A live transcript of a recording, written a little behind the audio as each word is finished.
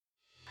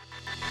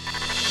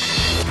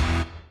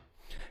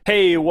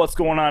Hey, what's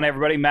going on,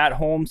 everybody? Matt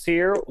Holmes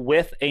here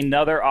with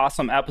another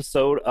awesome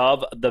episode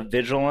of the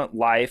Vigilant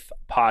Life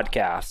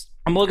podcast.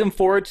 I'm looking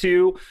forward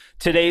to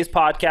today's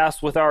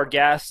podcast with our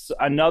guests,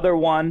 another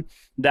one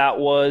that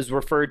was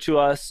referred to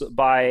us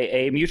by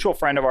a mutual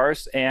friend of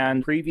ours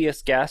and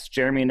previous guest,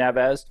 Jeremy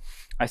Neves.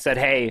 I said,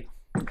 hey,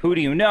 who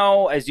do you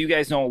know? As you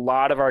guys know, a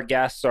lot of our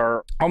guests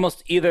are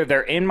almost either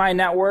they're in my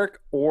network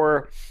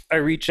or I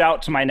reach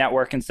out to my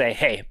network and say,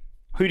 hey,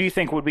 who do you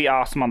think would be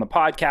awesome on the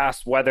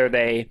podcast? Whether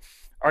they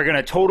are going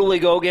to totally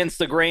go against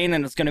the grain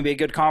and it's going to be a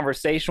good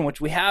conversation, which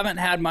we haven't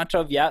had much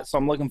of yet. So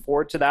I'm looking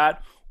forward to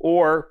that.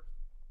 Or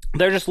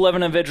they're just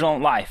living a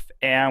vigilant life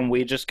and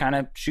we just kind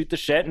of shoot the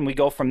shit and we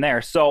go from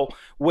there. So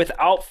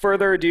without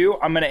further ado,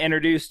 I'm going to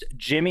introduce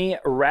Jimmy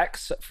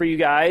Rex for you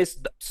guys.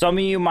 Some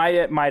of you might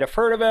have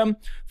heard of him.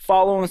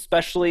 Follow him,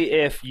 especially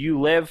if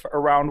you live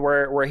around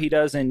where he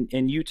does in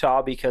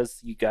Utah, because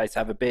you guys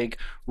have a big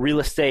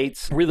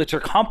realtor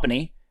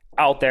company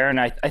out there. And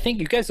I think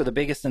you guys are the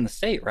biggest in the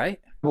state, right?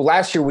 Well,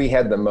 last year we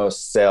had the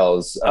most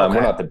sales. Okay.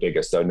 We're not the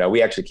biggest though. No,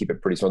 we actually keep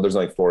it pretty small. There's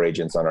only 4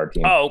 agents on our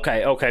team. Oh,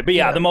 okay. But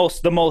yeah, the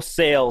most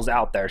sales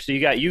out there. So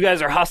you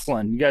guys are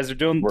hustling. You guys are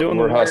doing We're the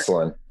work.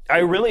 hustling. I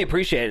really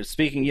appreciate it.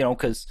 Speaking,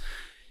 because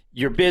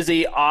you're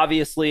busy.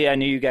 Obviously, I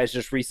knew you guys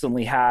just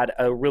recently had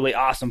a really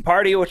awesome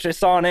party, which I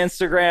saw on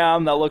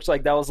Instagram. That looks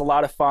like that was a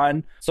lot of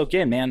fun. So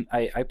again, man,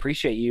 I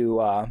appreciate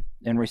you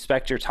and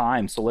respect your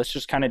time. So let's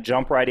just kind of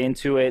jump right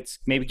into it.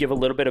 Maybe give a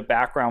little bit of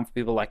background for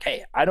people like,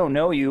 hey, I don't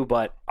know you,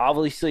 but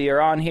obviously you're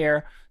on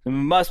here. It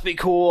must be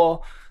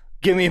cool.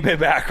 Give me a bit of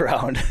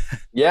background.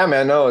 Yeah,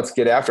 man. No, let's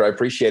get after it. I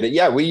appreciate it.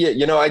 Yeah,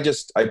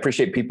 I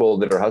appreciate people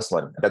that are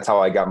hustling. That's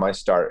how I got my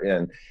start.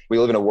 And we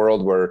live in a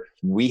world where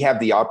we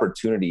have the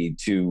opportunity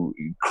to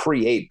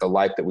create the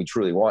life that we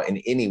truly want in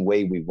any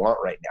way we want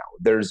right now.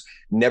 There's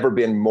never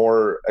been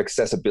more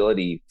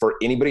accessibility for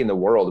anybody in the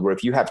world where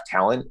if you have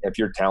talent, if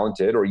you're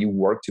talented or you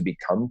work to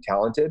become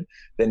talented,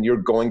 then you're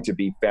going to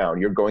be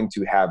found. You're going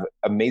to have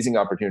amazing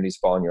opportunities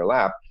fall in your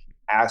lap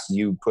as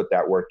you put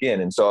that work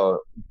in. And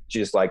so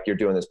just like you're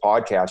doing this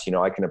podcast,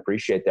 I can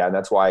appreciate that. And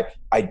that's why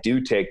I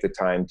do take the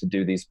time to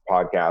do these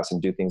podcasts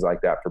and do things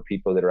like that for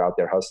people that are out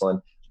there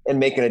hustling and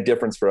making a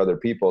difference for other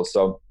people.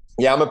 So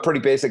yeah, I'm a pretty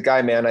basic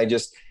guy, man. I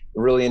just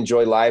really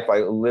enjoy life.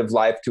 I live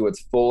life to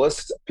its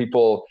fullest.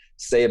 People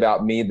say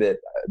about me that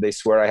they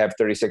swear I have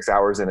 36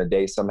 hours in a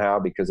day somehow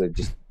because I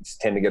just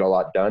tend to get a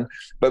lot done.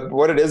 But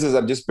what it is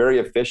I'm just very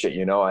efficient.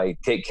 I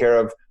take care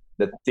of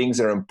the things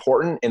that are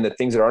important, and the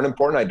things that aren't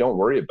important, I don't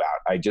worry about.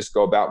 I just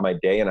go about my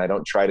day and I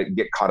don't try to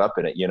get caught up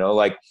in it.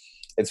 Like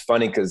it's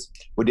funny because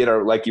we did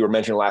like you were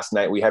mentioning last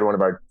night, we had one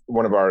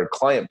of our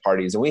client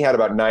parties and we had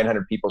about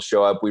 900 people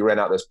show up. We rent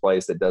out this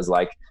place that does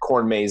like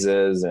corn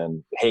mazes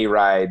and hay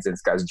rides, and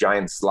it's got this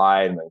giant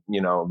slide, and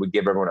we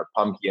give everyone a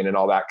pumpkin and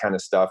all that kind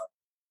of stuff.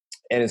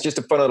 And it's just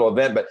a fun little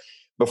event. But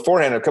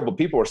beforehand, a couple of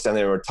people were standing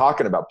there, they were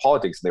talking about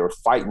politics, and they were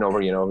fighting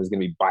over, it was going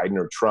to be Biden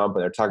or Trump,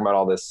 and they're talking about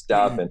all this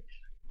stuff.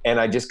 And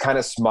I just kind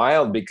of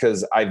smiled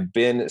because I've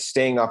been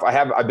staying off.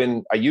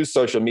 I use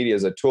social media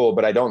as a tool,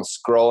 but I don't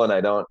scroll and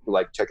I don't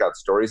like check out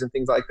stories and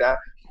things like that.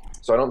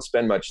 So I don't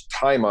spend much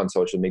time on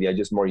social media. I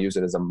just more use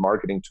it as a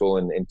marketing tool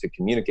and to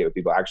communicate with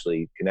people,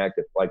 actually connect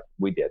like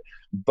we did.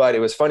 But it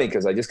was funny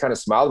because I just kind of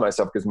smiled at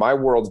myself because my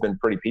world's been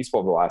pretty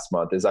peaceful the last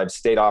month as I've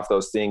stayed off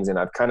those things and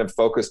I've kind of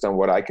focused on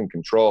what I can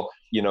control.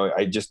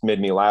 I just made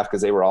me laugh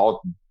because they were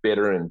all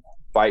bitter and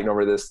fighting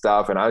over this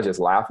stuff. And I was just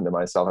laughing to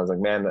myself. I was like,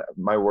 man,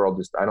 my world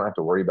I don't have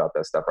to worry about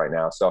that stuff right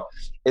now. So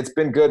it's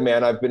been good,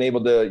 man. I've been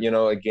able to,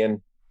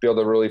 again, build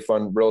a really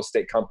fun real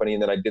estate company.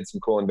 And then I did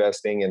some cool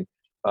investing, and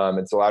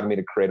it's allowed me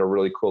to create a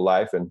really cool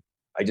life. And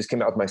I just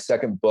came out with my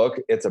second book.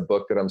 It's a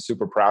book that I'm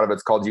super proud of.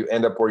 It's called You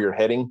End Up Where You're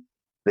Heading: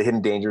 The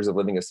Hidden Dangers of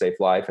Living a Safe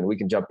Life. And we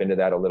can jump into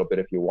that a little bit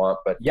if you want,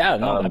 but yeah,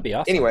 no, that'd be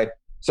awesome. Anyway,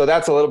 so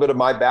that's a little bit of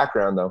my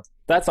background though.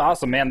 That's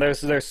awesome, man.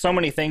 There's so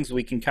many things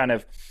we can kind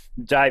of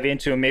dive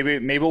into, and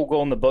maybe we'll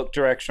go in the book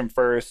direction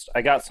first.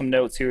 I got some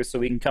notes here so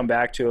we can come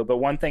back to it. But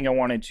one thing I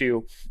wanted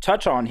to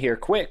touch on here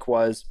quick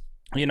was,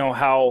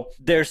 how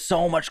there's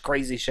so much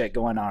crazy shit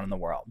going on in the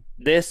world.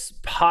 This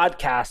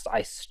podcast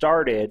I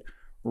started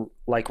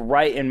like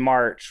right in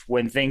March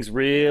when things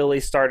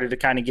really started to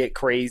kind of get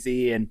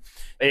crazy, and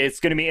it's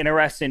going to be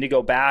interesting to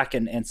go back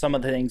and some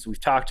of the things we've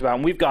talked about,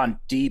 and we've gone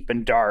deep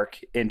and dark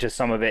into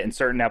some of it in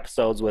certain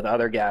episodes with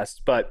other guests.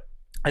 But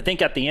I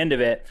think at the end of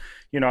it,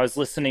 I was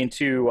listening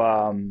to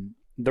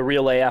the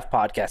Real AF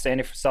podcast,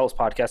 Andy Frisella's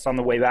podcast, on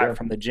the way back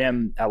from the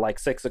gym at like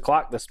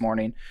 6:00 this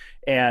morning.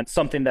 And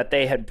something that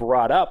they had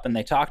brought up and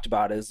they talked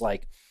about is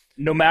like,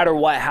 no matter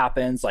what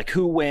happens, like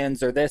who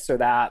wins or this or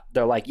that,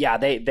 they're like, yeah,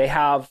 they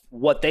have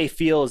what they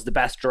feel is the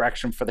best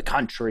direction for the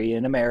country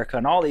and America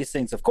and all these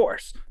things, of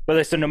course. But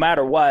they said no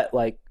matter what,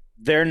 like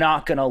they're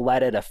not going to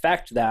let it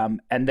affect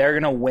them, and they're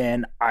going to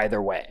win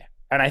either way.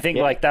 And I think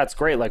like that's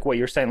great. Like what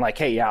you're saying, like,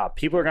 hey, yeah,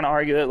 people are going to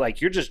argue that like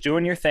you're just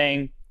doing your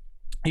thing.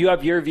 You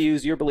have your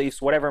views, your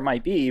beliefs, whatever it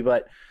might be,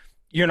 but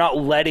you're not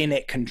letting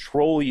it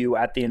control you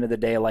at the end of the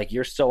day. Like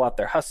you're still out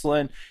there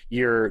hustling,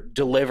 you're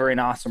delivering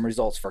awesome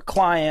results for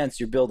clients,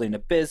 you're building a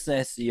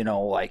business, you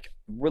know, like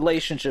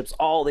relationships,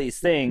 all these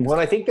things, Well,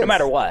 I think no that's,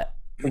 matter what.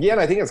 yeah,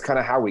 and I think it's kind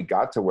of how we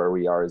got to where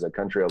we are as a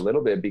country a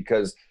little bit,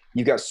 because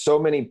you got so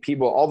many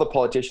people, all the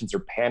politicians are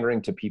pandering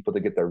to people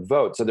to get their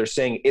vote. So they're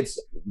saying it's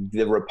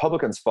the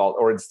Republicans' fault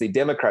or it's the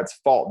Democrats'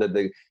 fault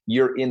that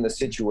you're in the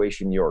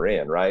situation you're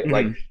in, right?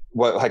 Mm-hmm.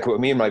 Like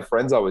what me and my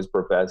friends always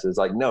profess is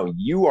like, no,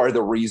 you are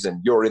the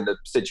reason you're in the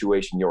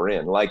situation you're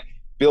in. Like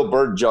Bill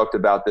Burr joked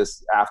about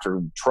this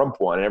after Trump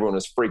won and everyone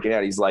was freaking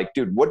out. He's like,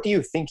 dude, what do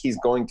you think he's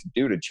going to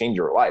do to change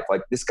your life?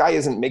 Like this guy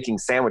isn't making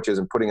sandwiches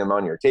and putting them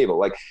on your table.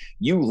 Like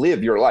you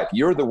live your life.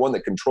 You're the one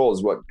that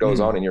controls what goes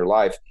on in your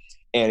life.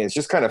 And it's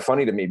just kind of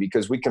funny to me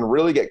because we can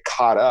really get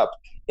caught up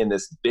in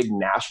this big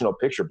national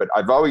picture. But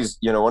I've always,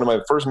 you know, one of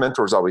my first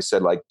mentors always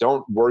said, like,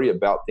 don't worry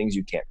about things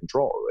you can't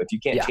control. If you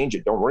can't change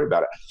it, don't worry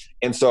about it.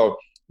 And so,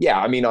 yeah,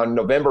 I mean, on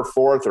November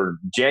 4th or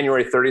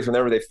January 30th,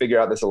 whenever they figure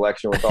out this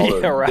election with all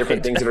the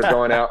different things that are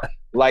going out,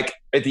 like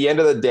at the end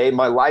of the day,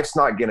 my life's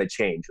not going to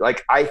change.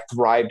 Like I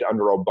thrived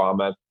under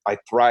Obama. I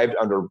thrived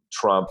under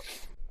Trump.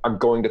 I'm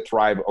going to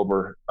thrive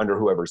under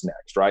whoever's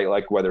next, right?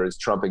 Like whether it's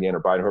Trump again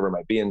or Biden, whoever it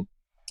might be. And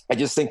I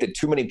just think that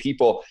too many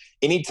people,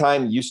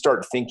 anytime you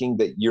start thinking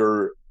that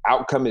your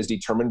outcome is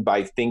determined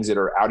by things that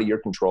are out of your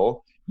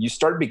control, you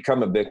start to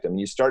become a victim.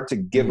 You start to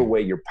give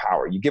away your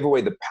power. You give away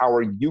the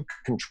power you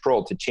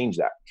control to change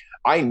that.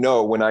 I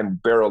know when I'm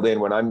barreled in,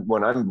 when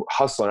I'm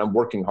hustling, I'm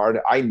working hard,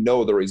 I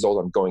know the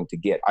result I'm going to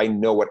get. I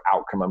know what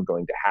outcome I'm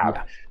going to have.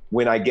 Yeah.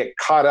 When I get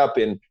caught up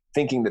in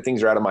thinking that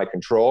things are out of my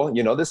control,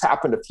 you know, this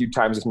happened a few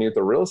times with me with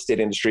the real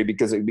estate industry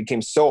because it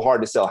became so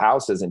hard to sell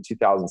houses in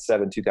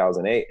 2007,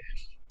 2008.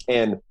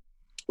 And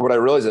what I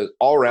realized is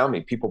all around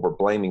me, people were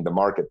blaming the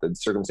market, the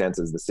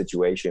circumstances, the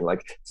situation.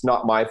 Like, it's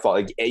not my fault.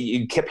 Like,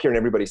 you kept hearing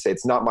everybody say,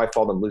 it's not my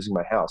fault I'm losing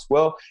my house.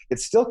 Well, it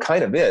still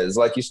kind of is.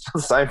 Like, you still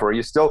signed for it.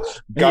 You still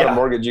got a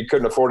mortgage you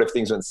couldn't afford if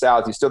things went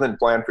south. You still didn't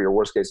plan for your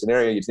worst case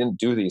scenario. You didn't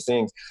do these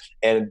things.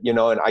 And, you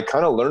know, and I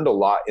kind of learned a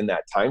lot in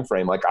that time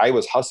frame. Like, I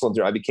was hustling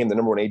through, I became the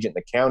number one agent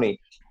in the county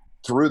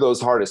through those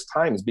hardest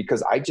times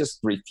because I just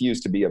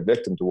refused to be a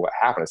victim to what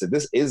happened. I said,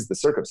 this is the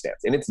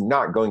circumstance and it's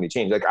not going to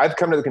change. Like, I've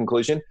come to the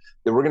conclusion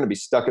that we're going to be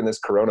stuck in this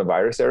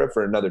coronavirus era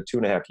for another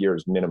 2.5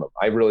 years minimum.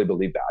 I really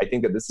believe that. I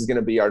think that this is going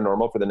to be our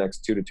normal for the next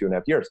 2 to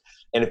 2.5 years.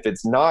 And if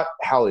it's not,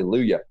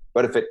 hallelujah.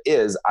 But if it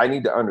is, I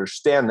need to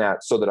understand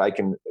that so that I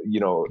can,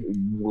 you know,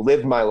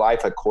 live my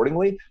life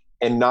accordingly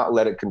and not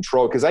let it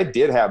control. Because I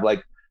did have,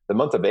 like, the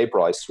month of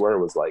April, I swear,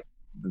 was like,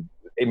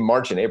 in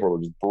March and April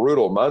was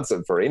brutal months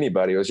for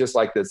anybody. It was just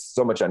like this,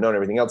 so much unknown and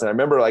everything else. And I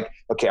remember, like,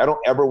 okay, I don't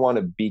ever want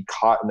to be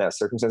caught in that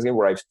circumstance again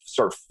where I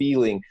start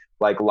feeling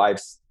like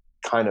life's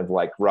kind of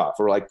like rough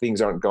or like things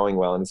aren't going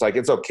well. And it's like,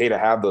 it's okay to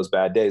have those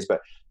bad days,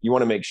 but you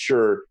want to make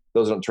sure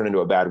those don't turn into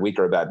a bad week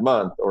or a bad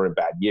month or a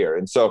bad year.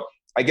 And so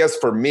I guess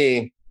for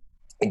me,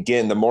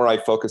 again, the more I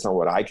focus on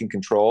what I can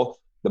control,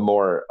 the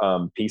more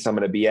peace I'm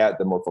going to be at,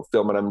 the more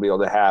fulfillment I'm going to be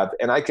able to have.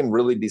 And I can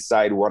really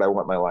decide what I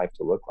want my life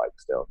to look like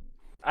still.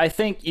 I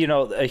think, you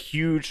know, a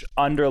huge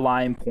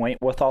underlying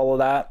point with all of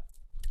that,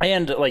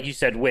 and like you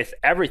said, with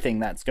everything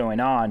that's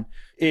going on,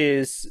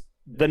 is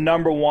the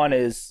number one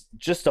is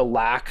just a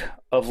lack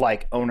of,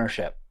 like,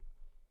 ownership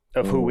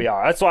of who we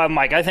are. That's why I'm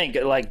like, I think,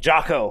 like,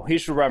 Jocko, he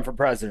should run for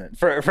president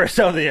for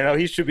something, you know,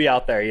 he should be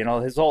out there, you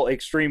know, his whole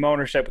extreme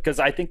ownership, because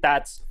I think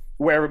that's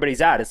where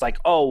everybody's at. It's like,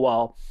 oh,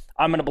 well,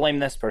 I'm going to blame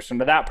this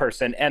person or that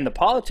person. And the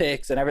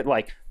politics and everything,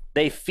 like,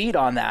 they feed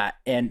on that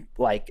and,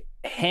 like,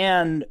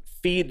 hand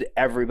feed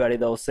everybody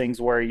those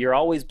things where you're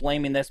always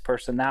blaming this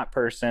person, that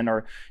person,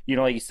 or, you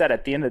know, like you said,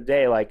 at the end of the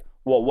day, like,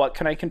 well, what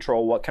can I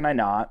control? What can I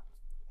not?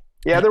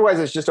 Yeah. Otherwise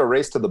it's just a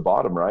race to the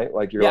bottom, right?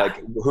 Like, you're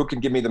like, who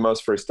can give me the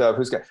most free stuff?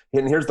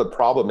 And here's the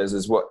problem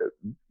is what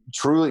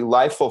truly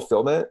life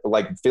fulfillment,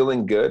 like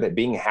feeling good and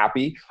being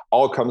happy,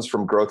 all comes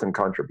from growth and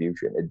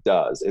contribution. It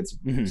does. It's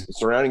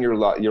surrounding your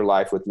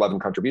life with love and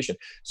contribution.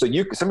 So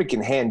somebody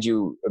can hand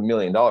you $1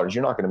 million.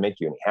 You're not going to make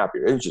you any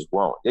happier. It just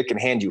won't. It can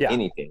hand you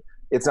anything.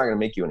 It's not going to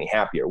make you any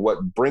happier.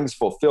 What brings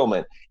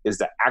fulfillment is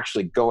to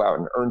actually go out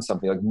and earn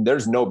something. Like,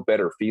 there's no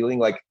better feeling.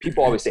 Like,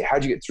 people always say,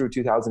 how'd you get through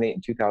 2008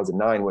 and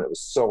 2009 when it was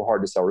so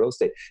hard to sell real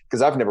estate?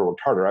 Because I've never worked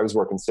harder. I was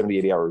working 70,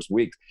 80 hours a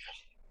week.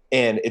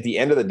 And at the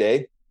end of the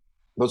day,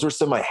 those were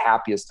some of my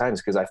happiest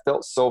times because I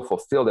felt so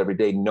fulfilled every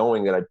day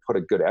knowing that I'd put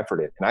a good effort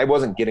in. And I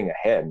wasn't getting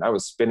ahead and I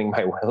was spinning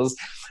my wheels,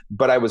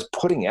 but I was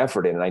putting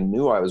effort in and I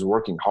knew I was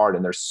working hard.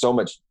 And there's so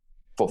much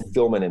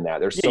fulfillment in that.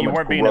 There's so much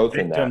growth in that. You weren't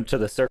being a victim to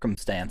the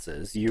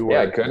circumstances. You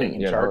were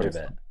in charge of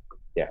it.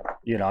 Yeah.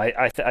 You know,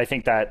 I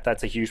think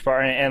that's a huge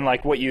part. And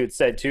like what you had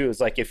said too, is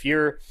like, if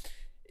you're,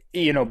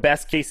 you know,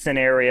 best case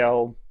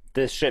scenario,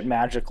 this shit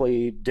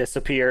magically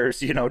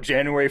disappears, you know,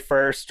 January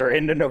 1st or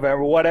into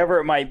November, whatever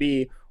it might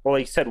be. Or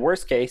like you said,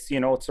 worst case, you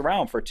know, it's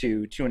around for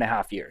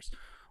 2.5 years.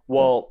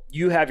 Well,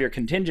 you have your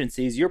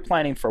contingencies. You're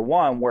planning for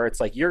one where it's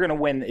like, you're going to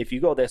win if you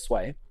go this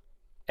way.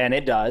 And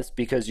it does,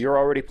 because you're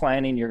already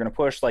planning, you're going to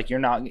push, like,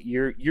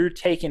 you're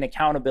taking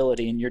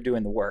accountability and you're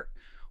doing the work.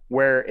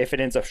 Where if it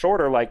ends up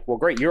shorter, like, well,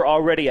 great, you're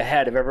already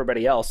ahead of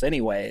everybody else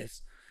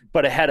anyways,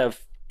 but ahead of,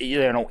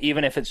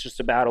 even if it's just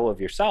a battle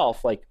of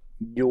yourself, like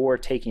you're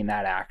taking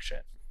that action.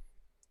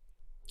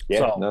 Yeah,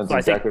 So, no, that's so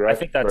exactly I right.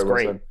 think that's Very well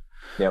great. said.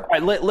 Yeah. All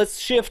right, let's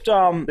shift.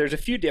 There's a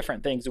few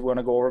different things we want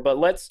to go over, but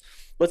let's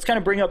kind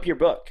of bring up your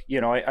book.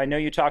 I know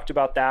you talked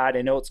about that.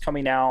 I know it's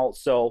coming out.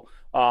 So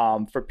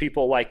for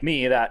people like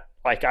me that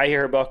like I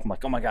hear a book, I'm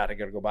like, oh my god, I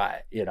gotta go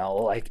buy it.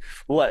 Like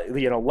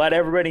let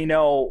everybody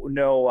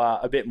know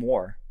a bit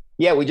more.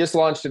 Yeah, we just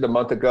launched it a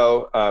month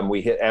ago.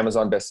 We hit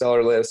Amazon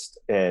bestseller list,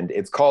 and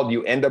it's called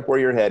 "You End Up Where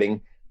You're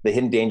Heading: The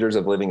Hidden Dangers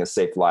of Living a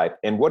Safe Life."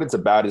 And what it's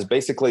about is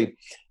basically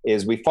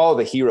we follow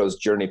the hero's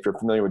journey. If you're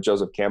familiar with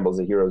Joseph Campbell's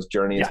The Hero's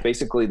Journey, it's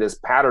basically this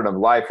pattern of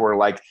life where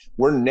like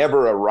we're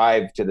never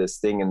arrived to this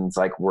thing, and it's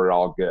like we're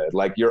all good.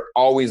 Like you're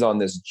always on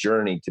this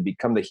journey to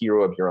become the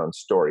hero of your own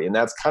story, and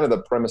that's kind of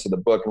the premise of the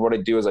book. And what I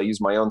do is I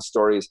use my own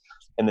stories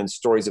and then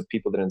stories of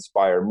people that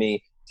inspire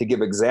me to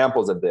give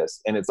examples of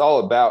this. And it's all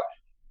about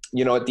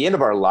at the end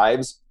of our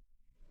lives,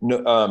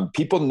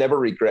 people never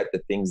regret the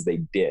things they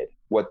did.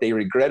 What they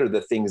regret are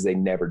the things they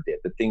never did,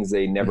 the things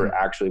they never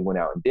actually went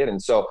out and did. And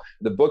so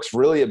the book's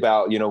really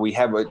about,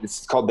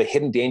 it's called The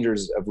Hidden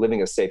Dangers of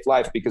Living a Safe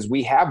Life, because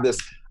we have this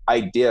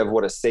idea of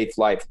what a safe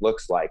life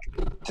looks like,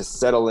 to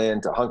settle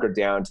in, to hunker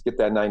down, to get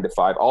that 9 to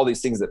 5, all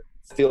these things that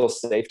feel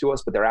safe to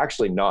us, but they're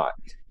actually not.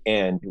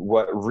 And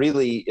what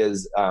really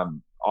is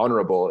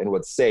honorable and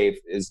what's safe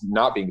is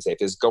not being safe,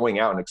 is going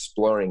out and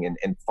exploring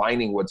and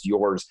finding what's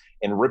yours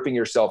and ripping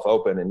yourself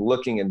open and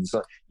looking. And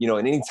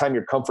anytime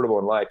you're comfortable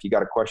in life, you got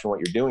to question what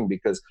you're doing,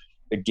 because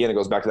again, it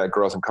goes back to that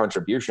growth and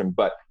contribution.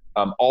 But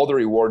all the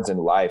rewards in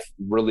life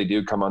really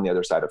do come on the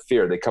other side of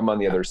fear. They come on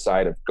the other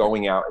side of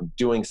going out and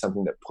doing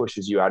something that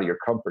pushes you out of your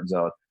comfort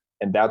zone.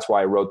 And that's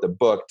why I wrote the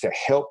book, to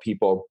help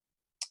people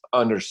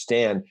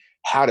understand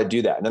how to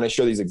do that. And then I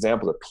show these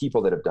examples of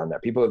people that have done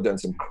that. People have done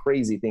some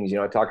crazy things.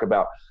 I talk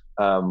about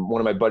one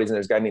of my buddies, and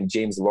there's a guy named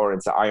James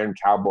Lawrence, the Iron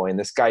Cowboy. And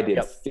this guy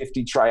did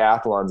 50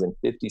 triathlons and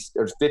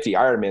 50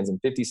 Ironmans in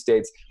 50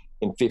 states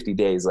in 50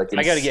 days. Like,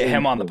 I got to get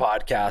him on the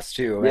podcast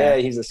too, man. Yeah,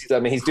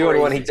 he's doing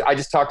one. I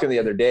just talked to him the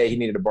other day. He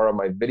needed to borrow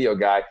my video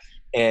guy.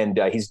 And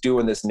he's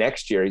doing this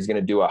next year. He's going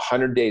to do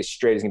 100 days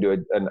straight. He's going to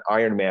do an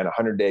Ironman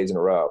 100 days in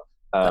a row.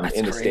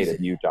 In the state of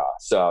Utah.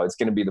 So it's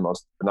going to be the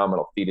most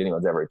phenomenal feat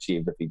anyone's ever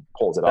achieved if he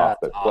pulls it off,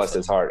 but awesome. Bless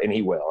his heart. And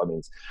he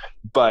will.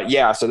 But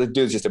yeah, so the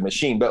dude's just a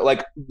machine. But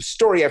like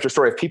story after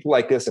story of people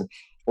like this. And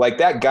like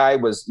that guy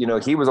was,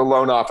 he was a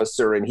loan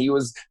officer and he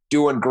was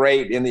doing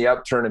great in the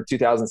upturn of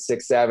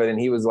 2006, 7. And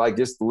he was like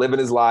just living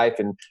his life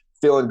and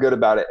feeling good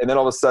about it. And then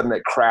all of a sudden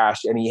it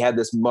crashed, and he had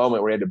this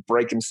moment where he had to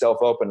break himself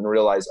open and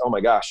realize, oh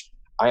my gosh,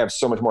 I have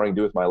so much more I can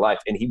do with my life.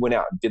 And he went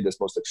out and did this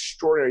most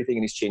extraordinary thing.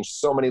 And he's changed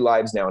so many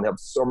lives now and helped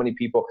so many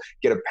people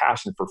get a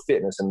passion for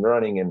fitness and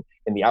running and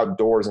the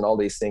outdoors and all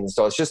these things.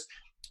 So it's just,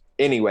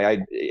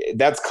 anyway,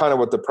 that's kind of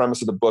what the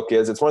premise of the book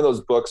is. It's one of those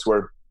books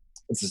where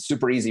it's a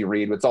super easy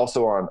read. It's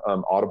also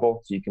on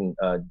Audible, so you can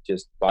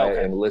just buy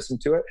it and listen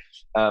to it.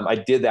 I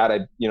did that. I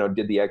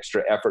did the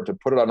extra effort to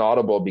put it on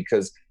Audible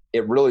because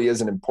it really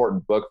is an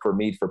important book for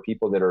me, for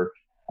people that are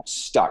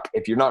stuck.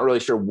 If you're not really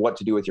sure what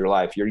to do with your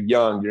life, you're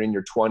young, you're in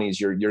your 20s,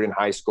 you're in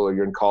high school or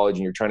you're in college,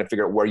 and you're trying to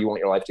figure out where you want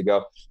your life to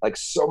go. Like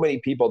so many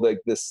people,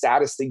 the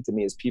saddest thing to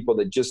me is people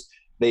that just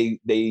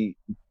they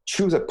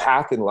choose a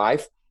path in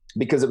life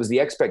because it was the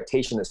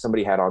expectation that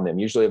somebody had on them,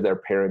 usually of their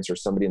parents or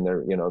somebody in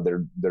their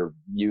their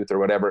youth or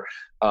whatever.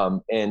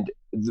 And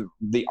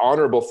the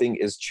honorable thing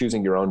is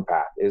choosing your own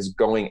path, is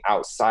going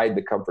outside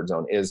the comfort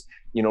zone, is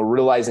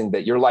realizing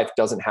that your life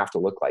doesn't have to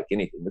look like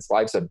anything. This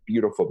life's a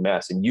beautiful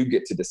mess, and you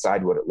get to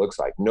decide what it looks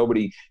like.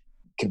 Nobody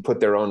can put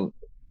their own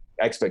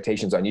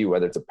expectations on you,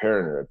 whether it's a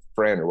parent or a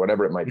friend or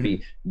whatever it might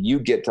be. You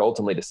get to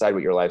ultimately decide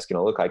what your life's going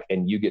to look like,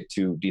 and you get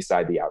to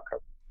decide the outcome.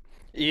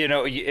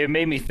 It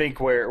made me think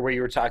where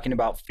you were talking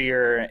about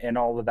fear and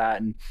all of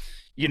that. And,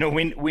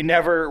 we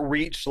never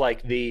reach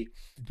like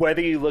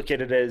whether you look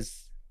at it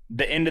as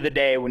the end of the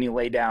day when you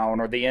lay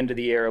down, or the end of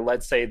the year,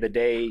 let's say the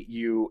day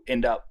you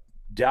end up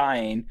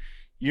dying,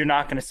 you're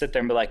not going to sit there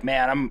and be like,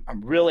 man,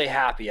 I'm really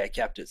happy I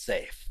kept it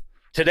safe.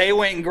 Today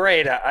went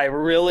great. I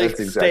really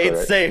stayed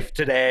safe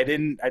today.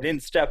 I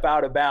didn't step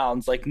out of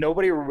bounds. Like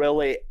nobody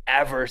really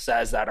ever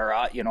says that, or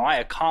I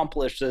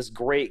accomplished this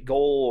great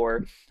goal,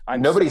 or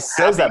nobody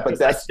says that, but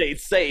I stayed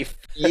safe.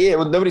 Yeah,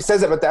 well, nobody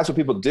says that, but that's what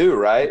people do,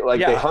 right? Like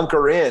they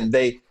hunker in,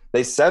 they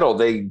settle,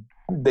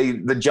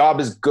 the job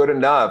is good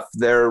enough,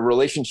 their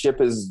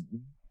relationship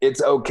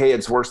it's okay,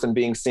 it's worse than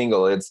being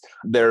single, it's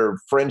their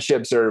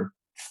friendships are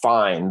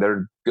fine,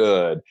 they're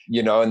good,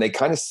 and they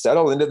kind of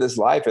settle into this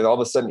life. And all of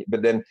a sudden,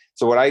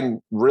 so what I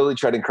really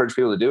try to encourage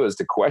people to do is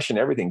to question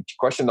everything,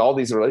 question all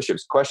these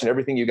relationships, question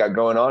everything you got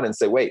going on, and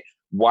say, wait,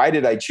 why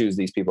did I choose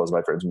these people as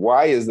my friends?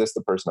 Why is this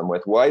the person I'm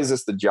with? Why is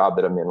this the job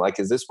that I'm in? Like,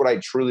 is this what I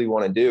truly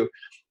want to do?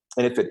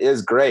 And if it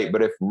is, great.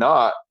 But if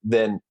not,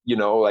 then,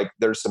 like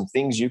there's some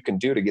things you can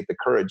do to get the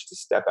courage to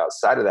step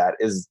outside of that,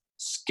 as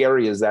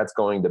scary as that's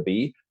going to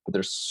be. But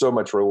there's so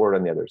much reward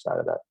on the other side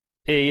of that.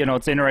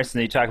 It's interesting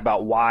that you talk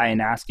about why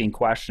and asking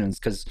questions,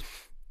 because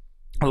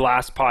the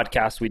last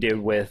podcast we did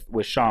with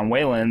Sean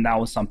Whalen, that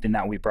was something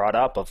that we brought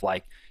up of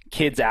like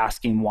kids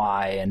asking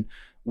why, and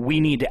we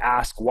need to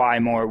ask why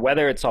more,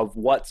 whether it's of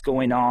what's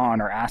going on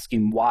or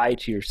asking why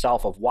to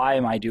yourself of why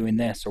am I doing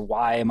this, or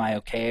why am I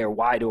okay, or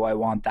why do I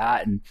want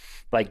that, and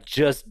like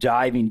just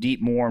diving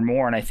deep more and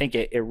more. And I think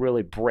it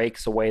really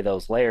breaks away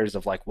those layers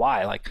of like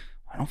why, like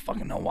I don't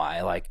fucking know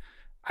why, like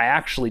I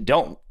actually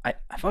don't. I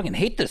fucking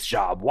hate this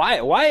job. Why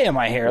am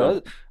I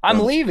here? I'm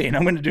leaving.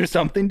 I'm going to do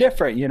something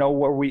different.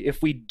 Where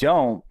if we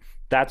don't,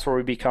 that's where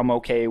we become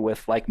okay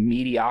with like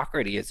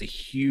mediocrity is a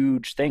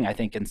huge thing I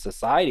think in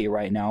society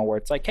right now, where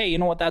it's like, hey, you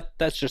know what,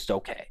 that's just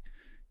okay.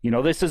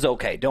 This is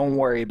okay. Don't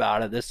worry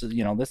about it. This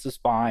is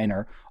fine,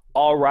 or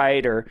all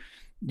right, or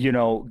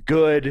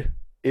good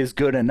is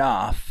good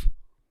enough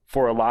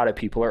for a lot of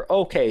people, or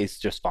okay is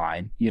just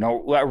fine.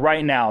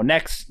 Right now,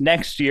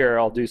 next year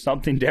I'll do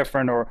something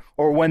different,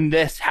 or when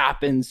this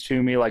happens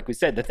to me, like we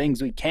said, the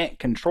things we can't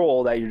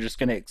control that you're just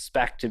going to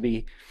expect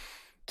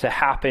to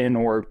happen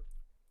or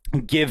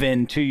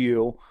given to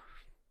you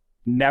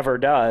never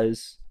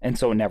does, and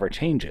so it never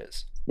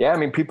changes. Yeah, I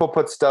mean, people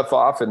put stuff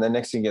off, and then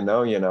next thing you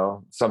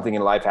know, something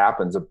in life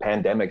happens, a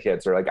pandemic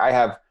hits, or like I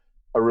have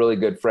a really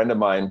good friend of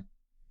mine.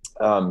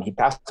 He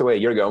passed away a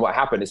year ago. And what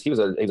happened is he was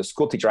a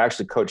school teacher. I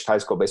actually coached high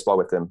school baseball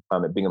with him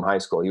at Bingham High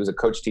School. He was a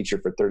coach teacher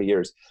for 30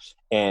 years,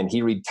 and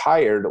he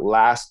retired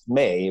last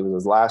May. It was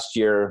his last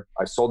year.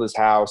 I sold his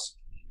house,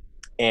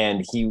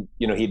 and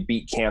he'd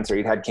beat cancer.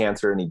 He'd had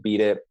cancer and he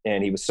beat it.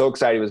 And he was so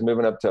excited. He was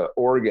moving up to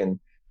Oregon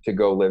to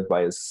go live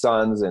by his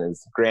sons and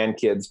his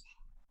grandkids.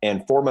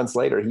 And 4 months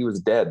later, he was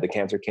dead. The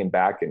cancer came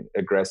back and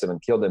aggressive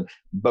and killed him.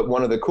 But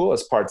one of the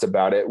coolest parts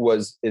about it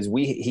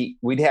he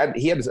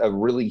had a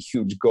really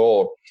huge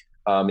goal.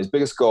 His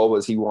biggest goal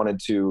was he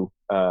wanted to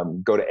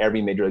go to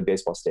every Major League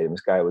Baseball stadium.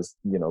 This guy was,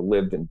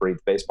 lived and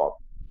breathed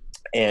baseball.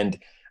 And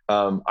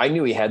I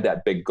knew he had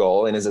that big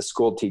goal. And as a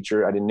school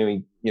teacher, I didn't know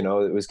he,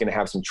 was going to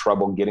have some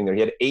trouble getting there. He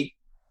had 8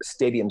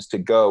 stadiums to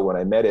go when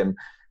I met him.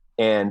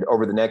 And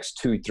over the next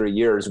 2-3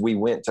 years, we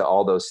went to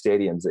all those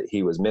stadiums that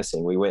he was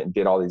missing. We went and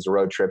did all these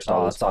road trips and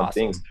all these fun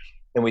things.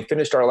 And we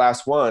finished our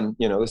last one,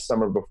 this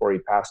summer before he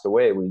passed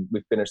away. We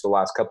finished the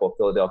last couple of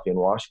Philadelphia and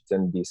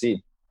Washington,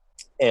 D.C.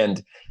 And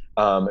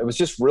it was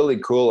just really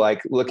cool.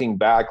 Like looking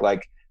back,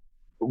 like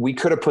we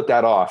could have put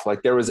that off.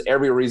 Like there was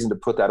every reason to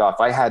put that off.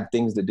 I had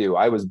things to do.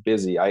 I was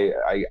busy. I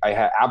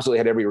absolutely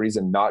had every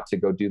reason not to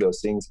go do those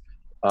things.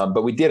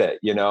 But we did it,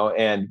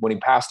 and when he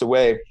passed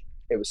away,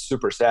 it was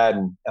super sad.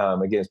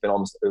 And again, it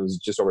was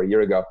just over a year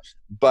ago,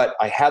 but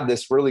I had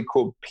this really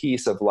cool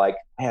piece of like,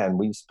 man,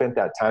 we spent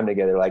that time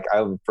together. Like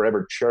I'll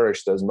forever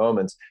cherish those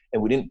moments,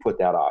 and we didn't put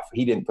that off.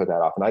 He didn't put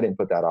that off, and I didn't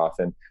put that off.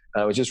 And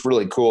it was just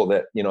really cool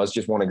that, it's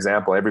just one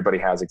example. Everybody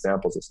has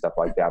examples of stuff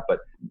like that, but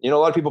a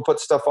lot of people put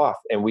stuff off,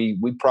 and we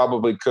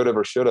probably could have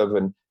or should have,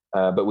 and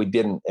but we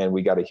didn't, and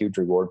we got a huge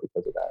reward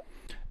because of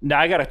that. Now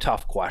I got a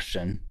tough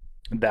question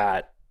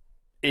that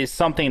is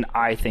something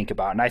I think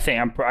about, and I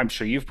think I'm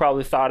sure you've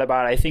probably thought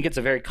about it. I think it's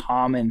a very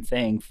common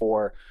thing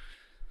for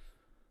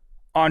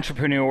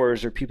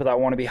entrepreneurs or people that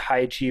want to be high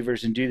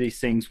achievers and do these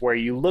things, where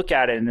you look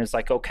at it and it's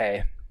like,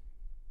 okay,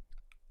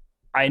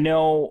 I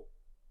know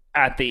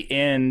at the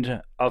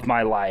end of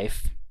my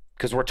life,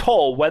 because we're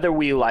told, whether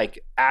we like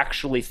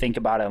actually think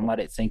about it and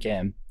let it sink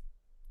in,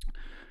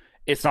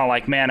 it's not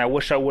like, man, I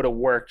wish I would have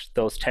worked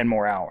those 10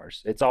 more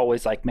hours. It's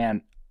always like,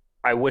 man,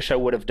 I wish I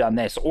would have done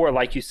this. Or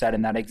like you said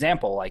in that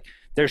example, like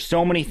there's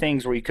so many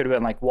things where you could have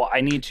been like, well,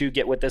 I need to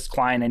get with this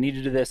client. I need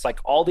to do this. Like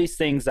all these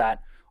things that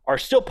are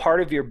still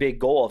part of your big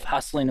goal of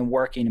hustling and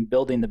working and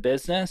building the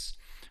business.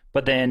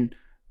 But then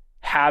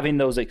having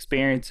those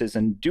experiences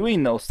and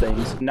doing those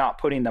things, not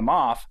putting them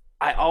off.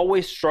 I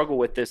always struggle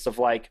with this of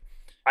like,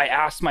 I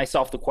ask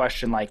myself the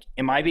question, like,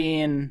 am I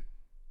being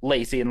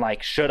lazy, and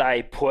like, should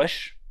I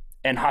push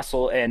and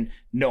hustle and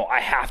no, I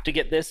have to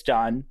get this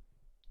done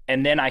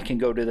and then I can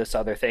go do this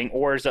other thing?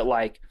 Or is it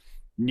like,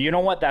 you know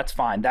what, that's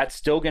fine. That's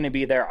still going to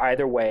be there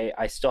either way.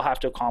 I still have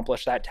to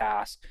accomplish that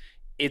task.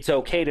 It's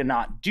okay to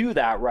not do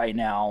that right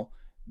now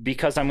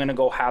because I'm going to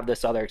go have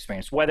this other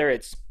experience, whether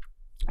it's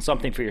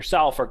something for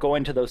yourself or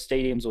going to those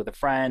stadiums with a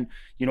friend,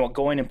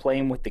 going and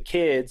playing with the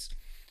kids.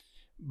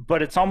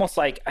 But it's almost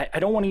like, I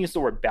don't want to use the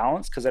word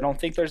balance because I don't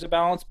think there's a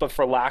balance, but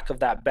for lack of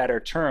that better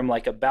term,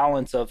 like a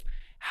balance of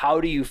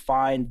how do you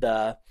find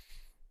the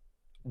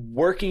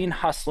working,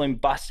 hustling,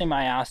 busting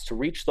my ass to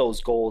reach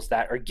those goals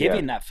that are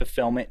giving that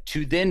fulfillment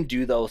to then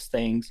do those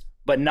things,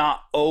 but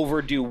not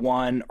overdo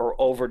one or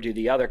overdo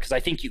the other. Because I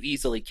think you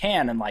easily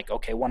can. And like,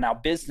 okay, well now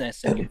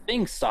business and your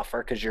things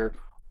suffer because you're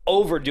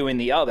overdoing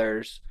the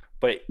others,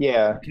 but you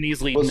can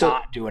easily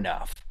not do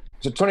enough.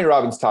 So Tony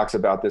Robbins talks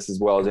about this as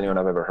well as anyone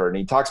I've ever heard. And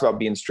he talks about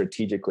being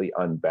strategically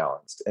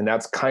unbalanced. And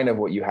that's kind of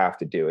what you have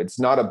to do. It's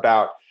not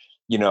about,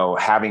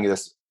 having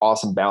this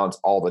awesome balance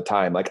all the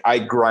time. Like I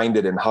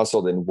grinded and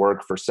hustled and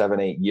worked for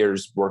 7-8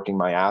 years, working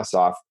my ass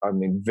off. I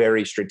mean,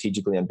 very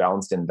strategically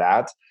unbalanced in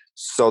that.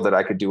 so that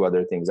I could do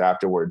other things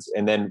afterwards.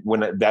 And then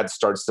when that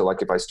starts to,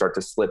 like, if I start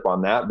to slip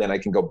on that, then I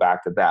can go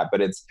back to that.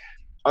 But it's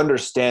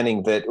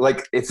understanding that,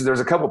 like, there's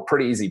a couple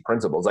pretty easy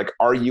principles. Like,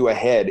 are you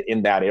ahead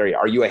in that area?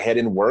 Are you ahead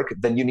in work?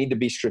 Then you need to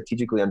be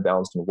strategically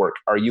unbalanced in work.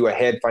 Are you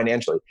ahead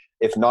financially?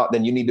 If not,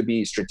 then you need to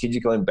be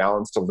strategically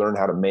unbalanced to learn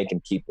how to make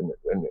and keep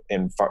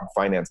and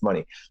finance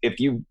money. If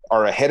you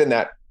are ahead in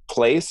that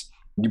place,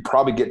 you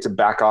probably get to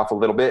back off a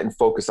little bit and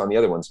focus on the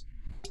other ones.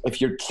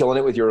 If you're killing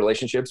it with your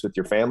relationships with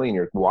your family and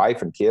your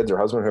wife and kids or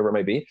husband, whoever it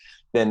may be,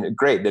 then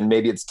great. Then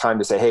maybe it's time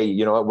to say, hey,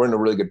 you know what? We're in a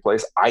really good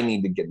place. I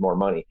need to get more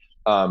money.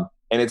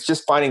 And it's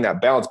just finding that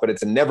balance, but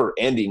it's a never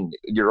ending.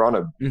 You're on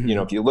a, you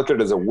know, if you look at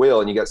it as a wheel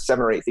and you got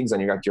 7 or 8 things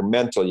on, you got your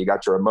mental, you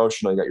got your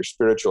emotional, you got your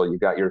spiritual, you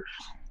got your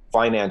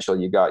financial,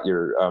 you got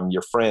your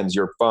friends,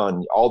 your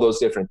fun, all those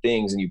different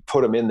things. And you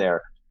put them in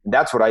there. And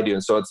that's what I do.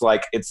 And so it's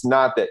like, it's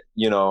not that,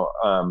 you know,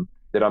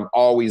 that I'm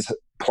always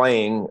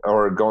playing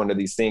or going to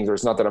these things, or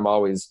it's not that I'm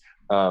always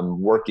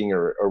working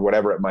or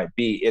whatever it might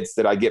be. It's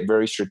that I get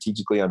very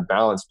strategically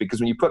unbalanced, because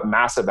when you put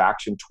massive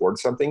action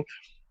towards something,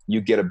 you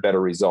get a better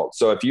result.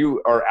 So if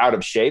you are out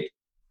of shape,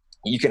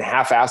 you can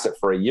half-ass it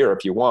for a year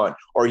if you want,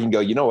 or you can go,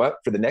 you know what,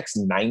 for the next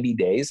 90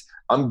 days,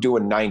 I'm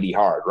doing 90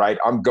 hard, right?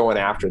 I'm going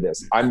after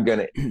this. I'm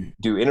going to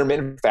do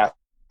intermittent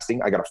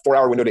fasting. I got a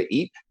 4-hour window to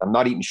eat. I'm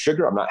not eating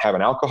sugar. I'm not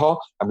having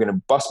alcohol. I'm going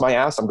to bust my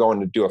ass. I'm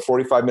going to do a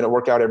 45-minute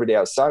workout every day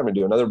outside. I'm going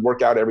to do another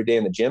workout every day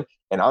in the gym,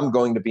 and I'm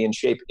going to be in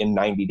shape in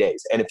 90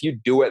 days. And if you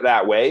do it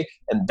that way,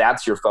 and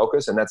that's your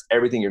focus, and that's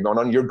everything you're going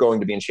on, you're going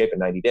to be in shape in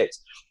 90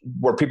 days.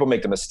 Where people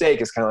make the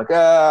mistake is kind of like,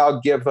 I'll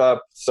give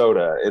up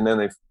soda. And then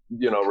they,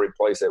 you know,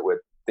 replace it with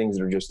things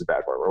that are just as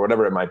bad for them, or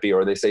whatever it might be.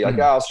 Or they say like,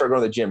 I'll start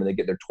going to the gym, and they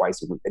get there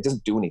twice a week. It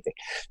doesn't do anything.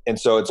 And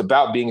so it's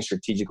about being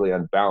strategically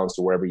unbalanced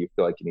to wherever you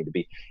feel like you need to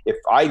be. If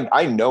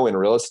I know in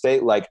real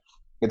estate, like,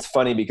 it's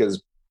funny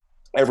because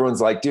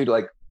everyone's like, dude,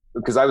 like,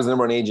 because I was the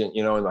number 1 agent,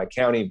 you know, in my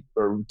county,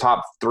 or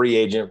top 3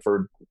 agent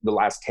for the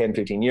last 10,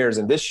 15 years.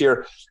 And this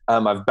year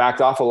I've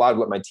backed off a lot,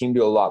 let my team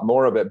do a lot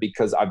more of it,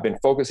 because I've been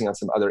focusing on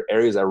some other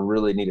areas I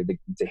really needed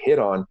to hit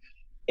on.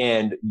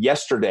 And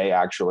yesterday,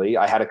 actually,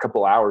 I had a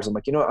couple hours. I'm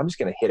like, you know what? I'm just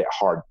going to hit it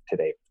hard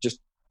today.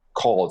 Just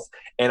calls.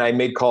 And I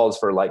made calls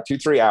for like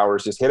 2-3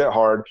 hours, just hit it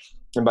hard.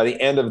 And by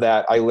the end of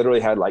that, I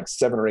literally had like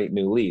 7 or 8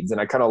 new leads. And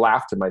I kind of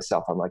laughed to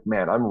myself. I'm like,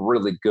 man, I'm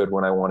really good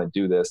when I want to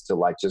do this, to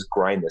like just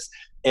grind this.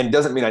 And it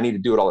doesn't mean I need to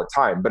do it all the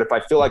time. But if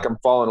I feel like I'm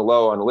falling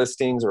low on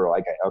listings, or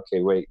like,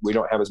 okay, wait, we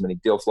don't have as many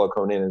deal flow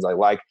coming in as I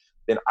like,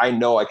 then I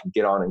know I can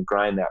get on and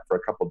grind that for a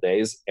couple of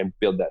days and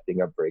build that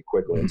thing up very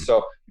quickly. And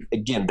so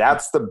again,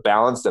 that's the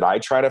balance that I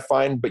try to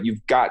find, but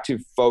you've got to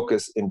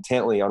focus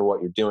intently on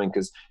what you're doing,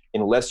 because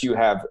unless you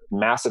have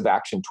massive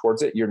action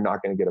towards it, you're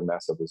not going to get a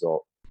massive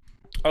result.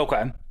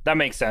 Okay, that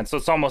makes sense. So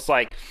it's almost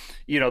like,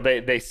 you know,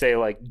 they say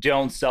like,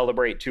 don't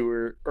celebrate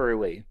too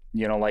early.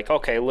 You know, like,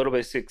 okay, a little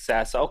bit of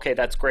success. Okay,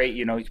 that's great.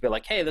 You know, you could be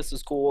like, hey, this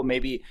is cool.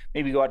 Maybe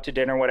go out to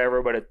dinner,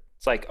 whatever. But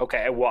it's like,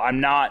 okay, well,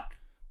 I'm not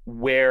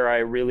where I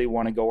really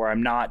want to go, or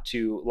I'm not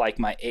to like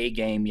my A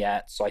game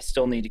yet. So I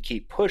still need to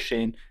keep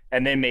pushing.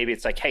 And then maybe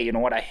it's like, hey, you know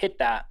what? I hit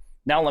that.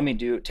 Now let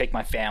me take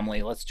my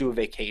family. Let's do a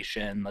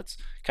vacation. Let's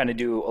kind of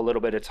do a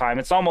little bit of time.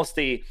 It's almost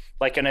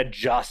like an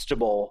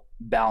adjustable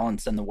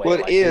balance in the way. Well,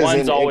 like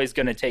one's always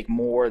going to take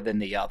more than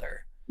the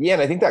other. Yeah.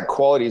 And I think that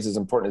quality is as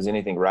important as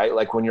anything, right?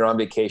 Like when you're on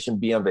vacation,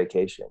 be on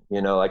vacation.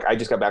 You know, like I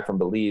just got back from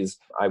Belize.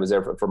 I was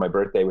there for my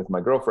birthday with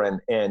my girlfriend,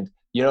 and,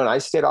 you know, and I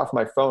stayed off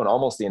my phone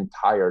almost the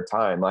entire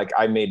time. Like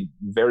I made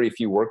very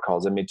few work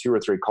calls. I made 2 or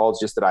 3 calls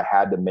just that I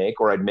had to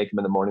make, or I'd make them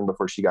in the morning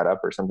before she got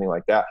up or something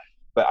like that.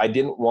 But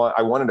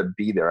I wanted to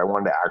be there. I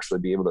wanted to actually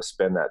be able to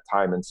spend that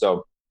time. And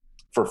so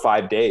for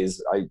 5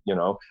 days,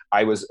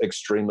 I was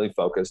extremely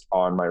focused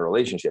on my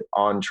relationship,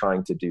 on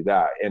trying to do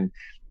that.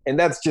 And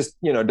that's just,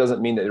 you know,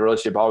 doesn't mean that the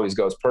relationship always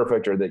goes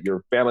perfect, or that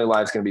your family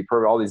life's going to be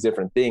perfect, all these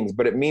different things,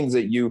 but it means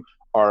that you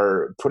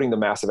are putting the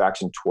massive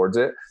action towards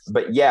it.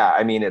 But yeah,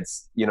 I mean,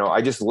 it's, you know,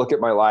 I just look at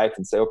my life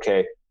and say,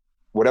 okay,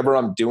 whatever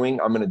I'm doing,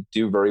 I'm going to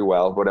do very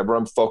well. Whatever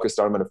I'm focused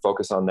on, I'm going to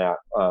focus on that.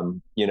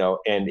 You know,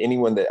 and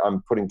anyone that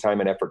I'm putting time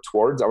and effort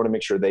towards, I want to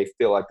make sure they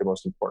feel like the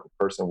most important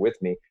person with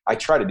me. I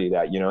try to do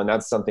that, you know, and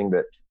that's something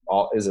that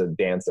is a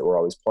dance that we're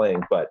always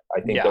playing. But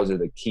I think those are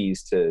the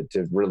keys to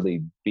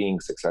really being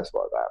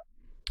successful at that.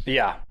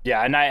 Yeah.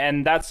 Yeah.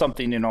 And that's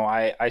something, you know,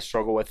 I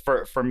struggle with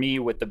for me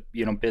with the,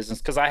 you know, business,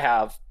 because I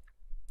have,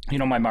 you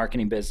know, my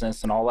marketing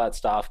business and all that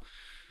stuff,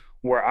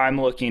 where I'm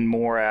looking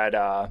more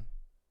at,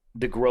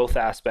 the growth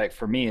aspect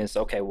for me is,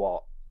 okay,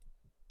 well,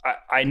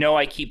 I know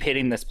I keep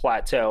hitting this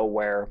plateau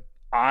where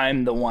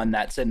I'm the one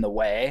that's in the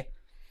way,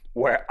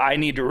 where I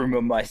need to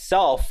remove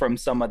myself from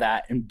some of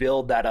that and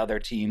build that other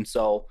team.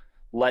 So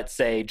let's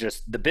say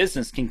just the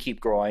business can keep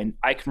growing.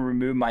 I can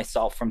remove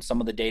myself from some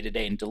of the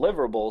day-to-day and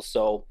deliverables.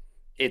 So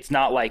it's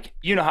not like,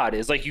 you know how it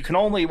is, like you can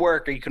only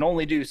work or you can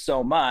only do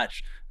so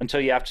much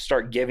until you have to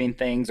start giving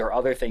things, or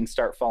other things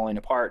start falling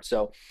apart.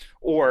 So,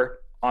 or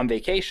on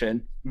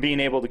vacation, being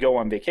able to go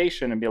on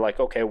vacation and be like,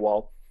 okay,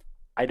 well,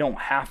 I don't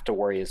have to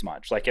worry as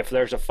much. Like if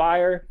there's a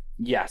fire,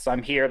 yes,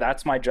 I'm here.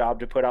 That's my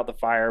job, to put out the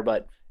fire,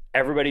 but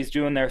everybody's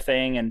doing their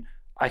thing and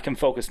I can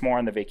focus more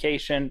on the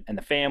vacation and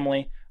the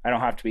family. I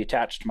don't have to be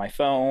attached to my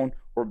phone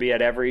or be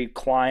at every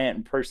client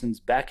and person's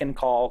beck and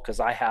call because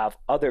I have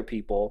other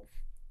people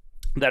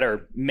that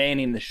are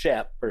manning the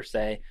ship per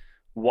se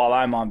while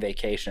I'm on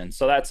vacation.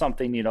 So that's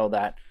something,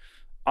 that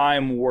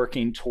I'm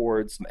working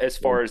towards as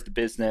far as the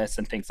business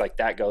and things like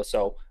that go.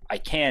 So I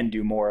can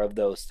do more of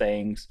those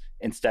things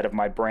instead of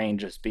my brain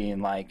just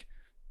being like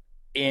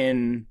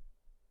in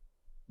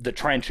the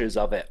trenches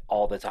of it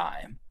all the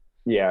time.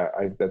 Yeah,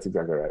 that's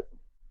exactly right.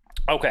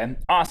 Okay,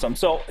 awesome.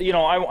 So,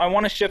 I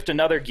want to shift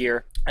another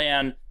gear,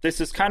 and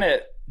this is kind of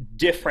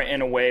different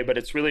in a way, but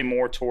it's really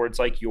more towards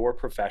like your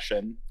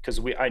profession. Because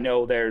I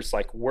know there's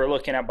like, we're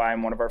looking at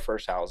buying one of our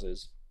first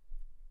houses.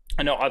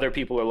 I know other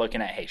people are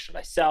looking at, hey, should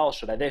I sell?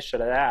 Should I this?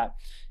 Should I that?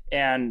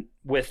 And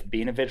with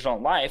being a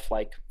vigilant life,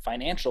 like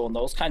financial and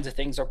those kinds of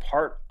things are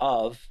part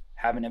of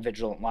having a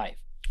vigilant life.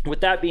 With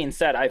that being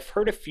said, I've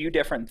heard a few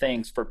different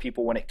things for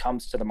people when it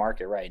comes to the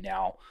market right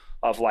now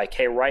of like,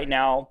 hey, right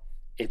now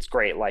it's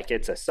great. Like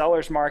it's a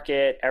seller's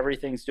market.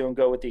 Everything's doing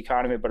good with the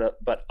economy.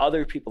 But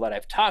other people that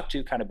I've talked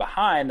to kind of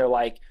behind, they're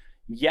like,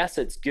 yes,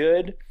 it's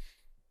good,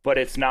 but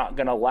it's not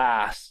going to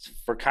last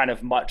for kind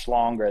of much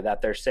longer.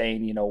 That they're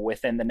saying,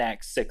 within the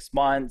next 6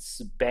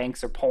 months,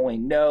 banks are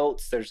pulling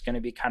notes. There's going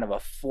to be kind of a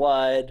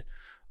flood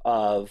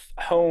of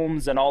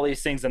homes and all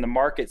these things, and the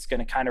market's going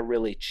to kind of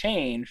really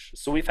change.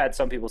 So we've had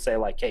some people say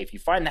like, hey, if you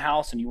find the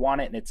house and you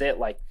want it and it's it,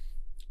 like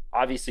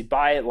obviously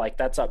buy it, like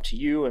that's up to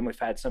you. And we've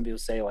had some people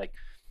say like,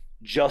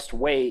 just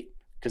wait,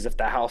 because if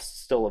the house is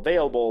still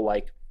available,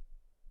 like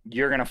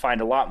you're going to find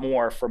a lot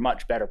more for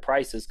much better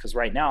prices, because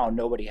right now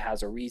nobody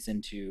has a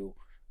reason to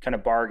kind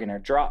of bargain or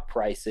drop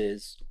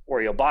prices,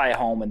 or you'll buy a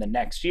home and the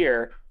next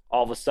year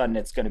all of a sudden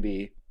it's going to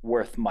be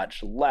worth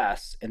much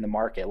less in the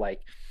market.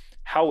 Like,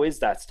 how is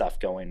that stuff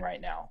going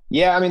right now?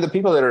 Yeah, I mean, the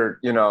people that are,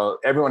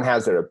 everyone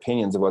has their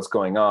opinions of what's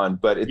going on,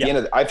 but at the end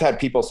of I've had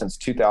people since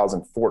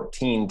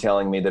 2014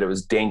 telling me that it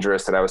was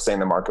dangerous, that I was saying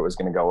the market was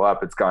going to go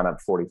up. It's gone up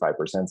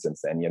 45%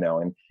 since then,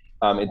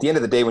 and at the end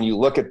of the day, when you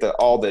look at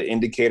all the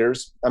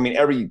indicators, I mean,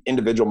 every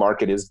individual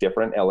market is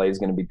different. LA is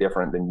going to be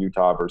different than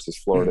Utah versus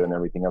Florida and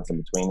everything else in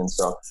between. And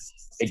so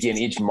again,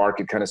 each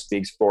market kind of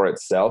speaks for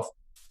itself.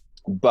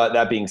 But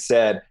that being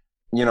said,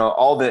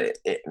 all the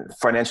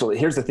financial,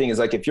 here's the thing is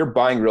like, if you're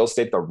buying real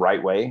estate the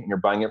right way and you're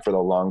buying it for the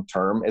long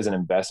term as an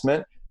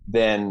investment,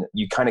 then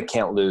you kind of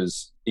can't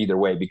lose either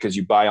way, because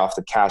you buy off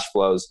the cash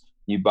flows.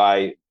 You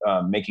buy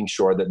making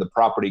sure that the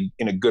property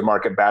in a good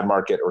market, bad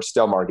market, or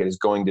stale market is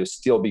going to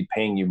still be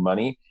paying you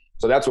money.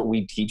 So that's what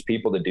we teach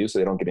people to do so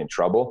they don't get in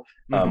trouble.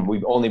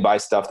 We only buy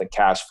stuff that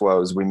cash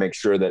flows. We make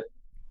sure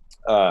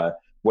that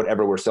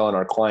whatever we're selling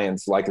our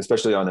clients, like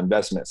especially on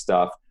investment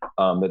stuff,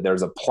 that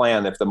there's a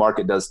plan. If the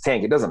market does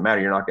tank, it doesn't matter.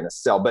 You're not going to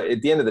sell. But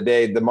at the end of the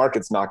day, the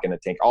market's not going to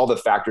tank. All the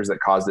factors that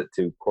caused it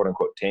to quote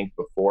unquote tank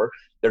before,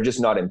 they're just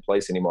not in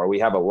place anymore. We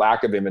have a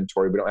lack of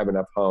inventory. We don't have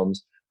enough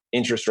homes.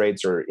 Interest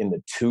rates are in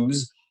the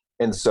twos.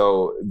 And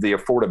so the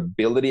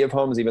affordability of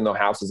homes, even though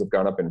houses have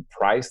gone up in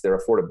price, their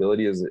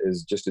affordability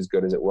is just as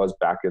good as it was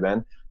back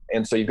then.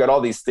 And so you've got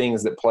all these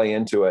things that play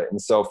into it.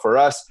 And so for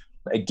us,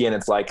 again,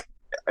 it's like,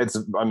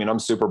 I'm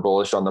super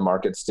bullish on the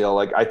market still.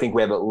 Like, I think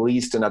we have at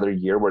least another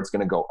year where it's going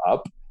to go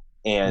up.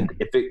 And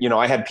if it,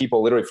 I had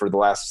people literally for the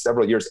last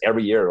several years,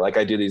 every year, like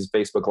I do these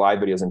Facebook Live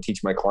videos and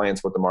teach my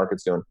clients what the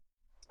market's doing.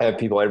 I have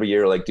people every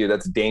year like, dude,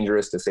 that's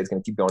dangerous to say it's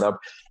going to keep going up.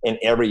 And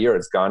every year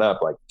it's gone up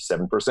like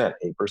 7%,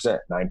 8%,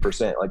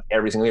 9%, like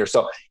every single year.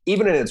 So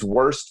even in its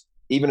worst,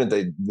 even at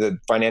the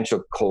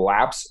financial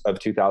collapse of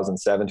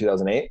 2007,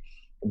 2008,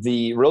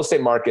 the real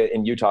estate market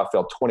in Utah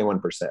fell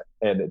 21%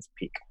 at its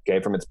peak,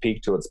 from its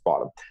peak to its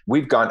bottom.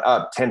 We've gone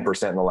up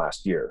 10% in the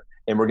last year,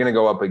 and we're going to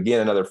go up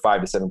again another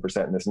 5 to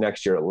 7% in this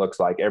next year. It looks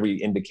like every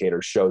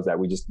indicator shows that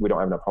we don't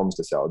have enough homes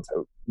to sell.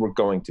 So we're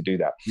going to do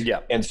that. Yeah.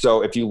 And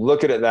so if you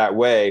look at it that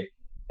way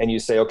and you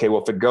say, okay,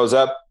 well, if it goes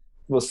up,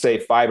 we'll say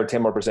 5 or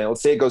 10 more percent.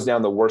 Let's say it goes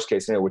down the worst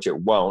case scenario, which it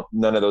won't.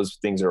 None of those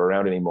things are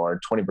around anymore.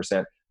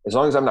 20%. As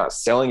long as I'm not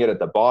selling it at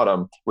the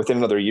bottom, within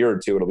another year or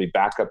two, it'll be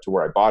back up to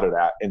where I bought it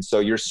at. And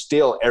so you're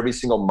still every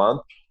single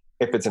month,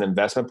 if it's an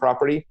investment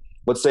property,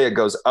 let's say it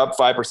goes up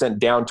 5%,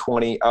 down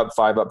 20, up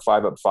 5, up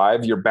 5, up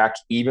 5, you're back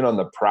even on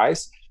the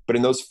price. But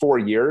in those 4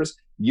 years,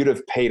 you'd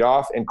have paid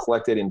off and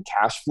collected in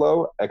cash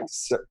flow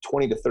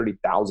 $20,000 to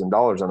 $30,000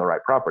 on the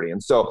right property.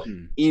 And so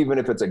even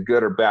if it's a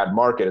good or bad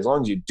market, as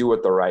long as you do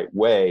it the right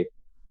way,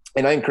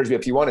 and I encourage you,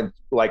 if you want to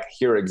like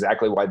hear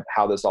exactly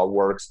how this all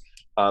works,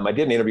 I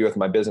did an interview with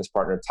my business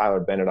partner, Tyler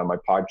Bennett, on my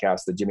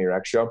podcast, The Jimmy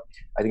Rex Show.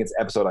 I think it's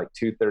episode like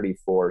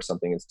 234 or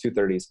something. It's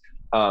 230s.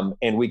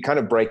 And we kind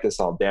of break this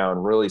all down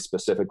really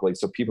specifically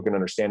so people can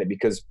understand it,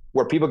 because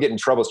where people get in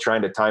trouble is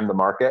trying to time the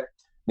market.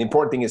 The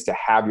important thing is to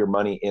have your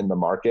money in the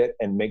market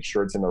and make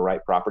sure it's in the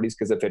right properties.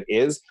 Because if it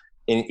is,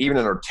 even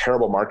in a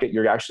terrible market,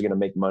 you're actually going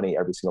to make money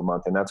every single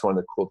month. And that's one of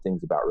the cool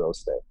things about real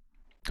estate.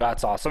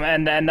 That's awesome.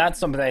 And that's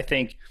something I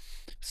think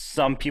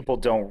some people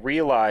don't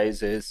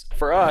realize is,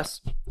 for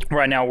us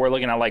right now, we're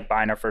looking at like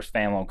buying our first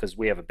family because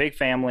we have a big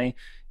family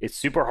It's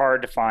super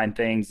hard to find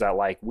things that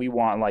like we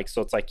want. Like,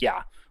 so it's like,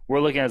 yeah, we're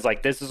looking at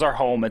like, this is our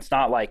home. It's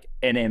not like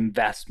an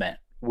investment.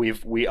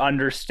 We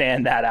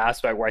understand that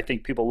aspect where I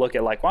think people look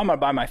at like, well, I'm gonna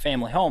buy my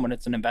family home and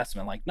it's an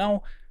investment. Like,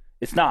 no,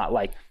 it's not.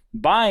 Like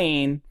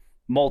buying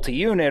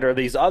multi-unit or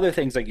these other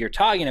things like you're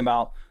talking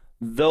about,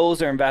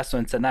 those are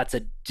investments, and that's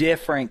a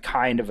different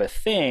kind of a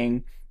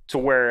thing to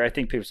where I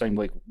think people are saying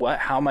like, what,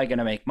 how am I going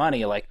to make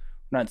money? Like,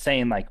 I'm not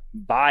saying like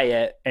buy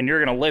it and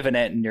you're going to live in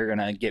it and you're going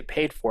to get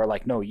paid for it.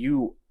 Like, no,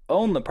 you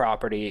own the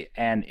property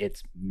and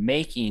it's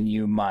making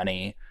you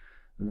money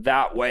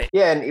that way.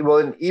 Yeah. And well,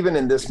 and even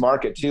in this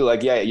market too,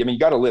 like, yeah, I mean, you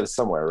got to live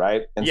somewhere,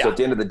 right? And so at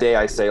the end of the day,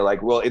 I say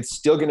like, well, it's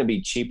still going to be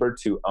cheaper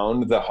to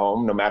own the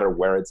home, no matter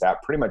where it's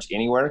at, pretty much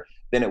anywhere,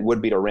 than it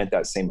would be to rent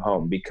that same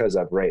home because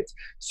of rates.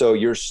 So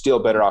you're still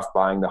better off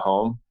buying the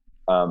home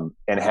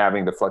and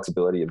having the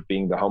flexibility of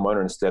being the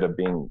homeowner instead of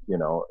being,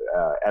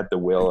 at the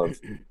will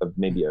of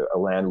maybe a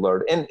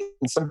landlord. And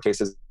in some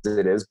cases,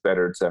 it is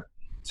better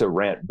to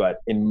rent, but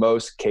in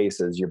most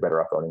cases, you're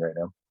better off owning right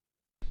now.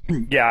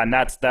 Yeah, and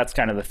that's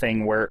kind of the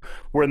thing where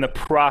we're in the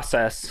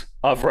process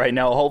of right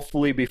now.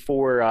 Hopefully,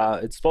 before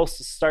it's supposed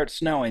to start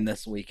snowing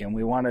this weekend,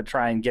 we want to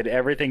try and get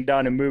everything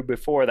done and move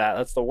before that.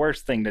 That's the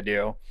worst thing to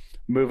do,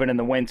 moving in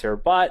the winter.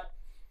 But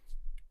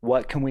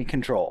what can we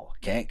control?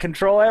 Can't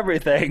control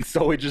everything,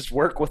 so we just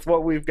work with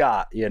what we've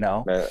got.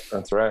 Yeah,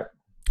 that's right.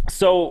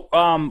 So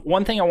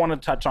one thing I want to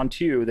touch on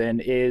too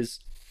then is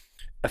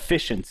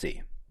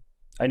efficiency.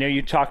 I know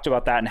you talked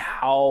about that and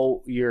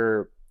how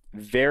you're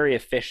very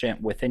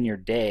efficient within your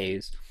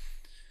days.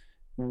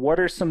 What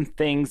are some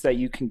things that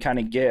you can kind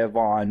of give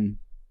on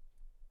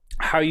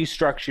how you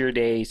structure your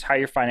days, how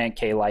you're finding,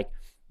 okay, like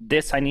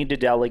this I need to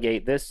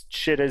delegate, this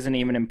shit isn't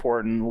even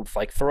important, let's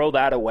like throw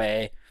that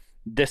away,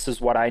 this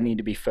is what I need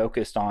to be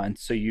focused on,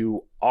 so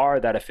you are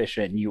that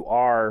efficient and you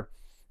are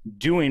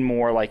doing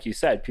more. Like you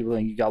said, people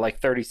think you got like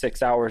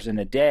 36 hours in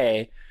a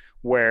day,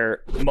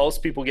 where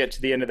most people get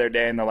to the end of their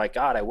day and they're like,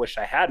 God, I wish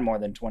I had more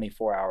than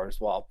 24 hours.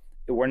 Well,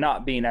 we're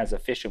not being as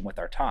efficient with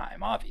our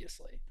time,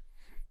 obviously.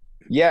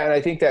 Yeah. And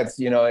I think that's,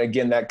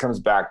 again, that comes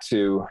back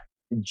to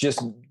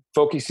just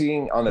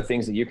focusing on the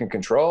things that you can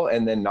control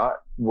and then not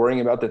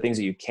worrying about the things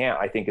that you can't,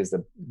 I think is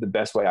the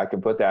best way I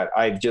can put that.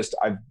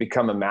 I've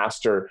become a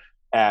master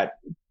at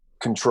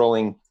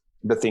controlling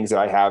the things that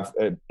I have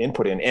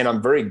input in, and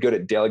I'm very good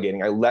at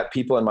delegating. I let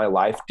people in my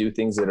life do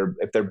things that are,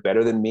 if they're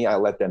better than me, I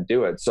let them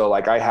do it. So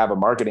like I have a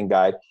marketing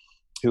guy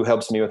who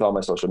helps me with all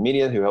my social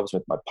media, who helps me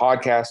with my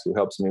podcast, who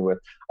helps me with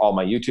all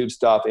my YouTube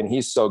stuff. And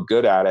he's so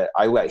good at it.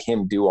 I let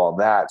him do all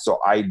that, so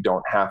I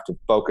don't have to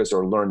focus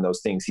or learn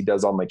those things. He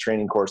does all my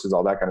training courses,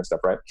 all that kind of stuff.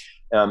 Right.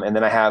 And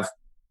then I have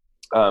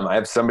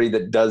somebody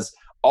that does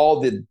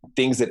all the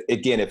things that,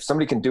 again, if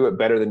somebody can do it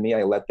better than me,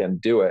 I let them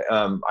do it.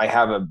 I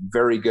have a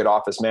very good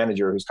office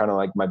manager who's kind of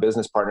like my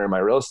business partner in my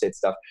real estate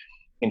stuff.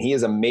 And he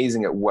is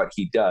amazing at what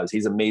he does.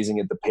 He's amazing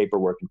at the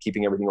paperwork and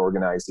keeping everything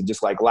organized. And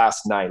just like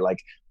last night, like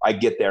I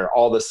get there,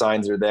 all the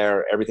signs are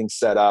there, everything's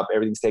set up,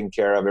 everything's taken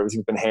care of,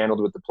 everything's been handled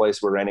with the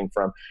place we're renting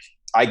from.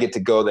 I get to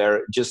go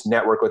there, just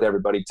network with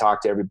everybody,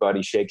 talk to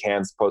everybody, shake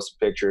hands, post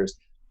pictures,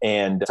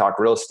 and talk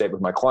real estate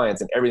with my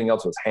clients. And everything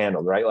else was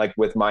handled, right? Like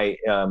with my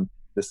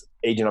this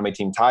agent on my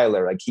team,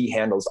 Tyler, like he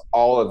handles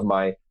all of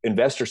my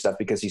investor stuff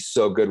because he's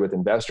so good with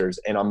investors.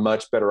 And I'm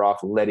much better off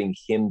letting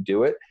him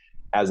do it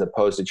as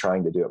opposed to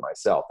trying to do it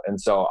myself.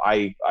 And so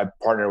I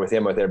partner with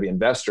him with every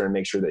investor and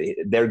make sure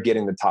that they're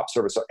getting the top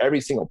service. So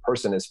every single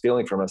person is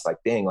feeling from us like,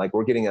 dang, like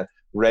we're getting a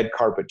red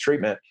carpet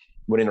treatment,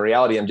 when in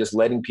reality, I'm just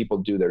letting people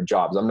do their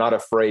jobs. I'm not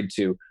afraid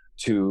to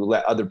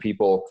let other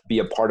people be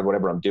a part of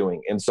whatever I'm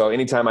doing. And so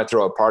anytime I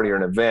throw a party or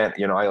an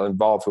event, I'll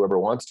involve whoever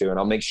wants to, and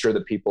I'll make sure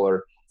that people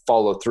are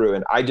follow through.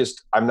 And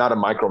I'm not a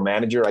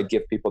micromanager. I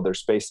give people their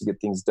space to get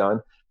things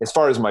done. As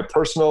far as my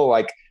personal,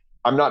 like,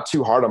 I'm not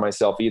too hard on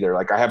myself either.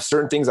 Like I have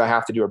certain things I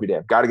have to do every day.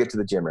 I've got to get to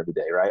the gym every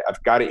day, right?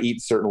 I've got to eat a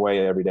certain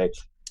way every day.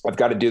 I've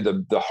got to do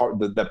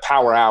the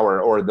power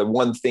hour or the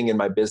one thing in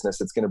my business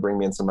that's going to bring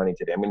me in some money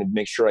today. I'm going to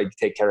make sure I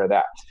take care of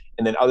that.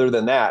 And then other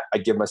than that, I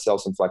give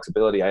myself some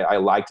flexibility. I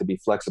like to be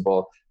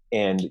flexible.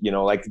 And,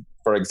 like,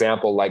 for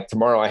example, like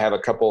tomorrow I have a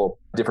couple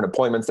different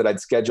appointments that I'd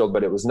scheduled,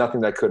 but it was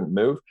nothing that I couldn't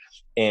move.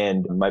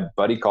 And my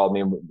buddy called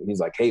me and he's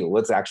like, hey,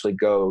 let's actually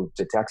go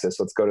to Texas.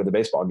 Let's go to the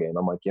baseball game.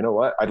 I'm like, you know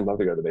what? I'd love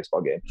to go to the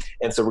baseball game.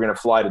 And so we're going to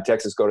fly to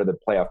Texas, go to the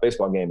playoff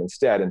baseball game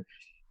instead. And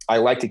I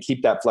like to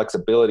keep that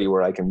flexibility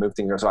where I can move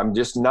things around. So I'm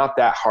just not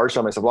that harsh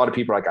on myself. A lot of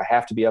people are like, I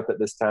have to be up at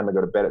this time, I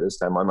go to bed at this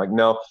time. I'm like,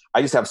 no,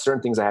 I just have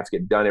certain things I have to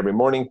get done every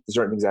morning,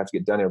 certain things I have to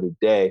get done every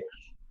day.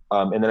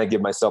 And then I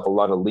give myself a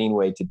lot of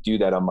leeway to do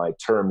that on my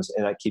terms.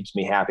 And that keeps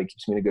me happy,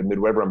 keeps me in a good mood.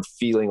 Whatever I'm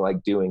feeling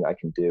like doing, I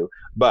can do.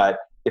 But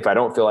if I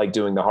don't feel like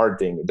doing the hard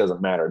thing, it doesn't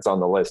matter. It's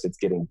on the list. It's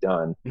getting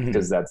done,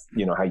 because that's,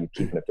 how you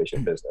keep an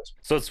efficient business.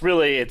 So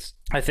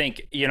I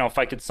think, if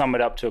I could sum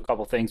it up to a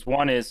couple things.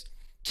 One is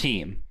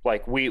team.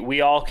 Like we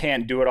all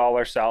can't do it all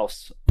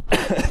ourselves.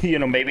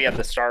 Maybe at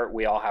the start,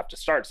 we all have to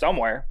start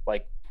somewhere.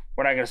 Like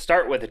we're not going to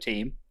start with a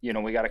team.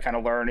 We got to kind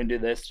of learn and do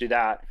this, do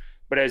that.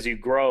 But as you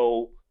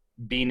grow,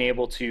 being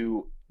able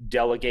to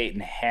delegate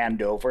and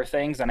hand over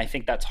things. And I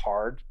think that's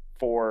hard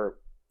for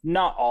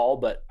not all,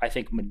 but I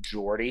think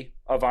majority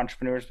of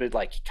entrepreneurs, but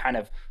like kind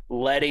of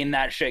letting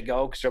that shit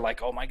go because you're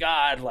like, oh my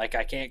God, like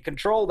I can't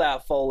control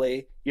that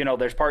fully. You know,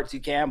 there's parts you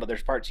can, but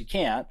there's parts you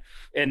can't.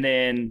 And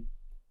then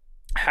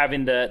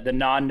having the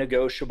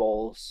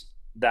non-negotiables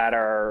that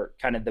are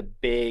kind of the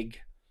big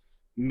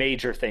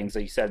major things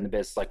that you said in the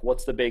business, like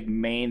what's the big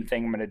main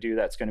thing I'm going to do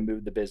that's going to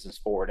move the business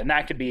forward. And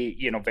that could be,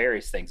 you know,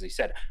 various things. You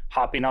said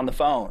hopping on the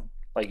phone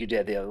like you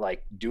did,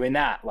 like doing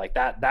that, like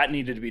that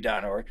needed to be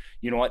done. Or,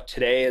 you know what,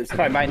 today is,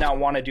 I might not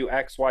want to do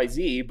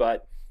XYZ,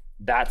 but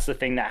that's the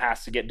thing that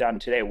has to get done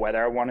today,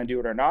 whether I want to do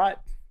it or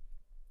not.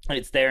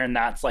 It's there. And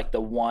that's like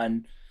the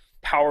one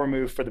power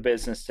move for the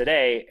business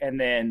today. And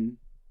then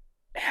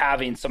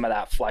having some of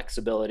that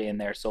flexibility in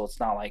there. So it's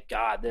not like,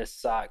 God, this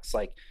sucks.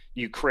 Like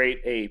you create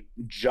a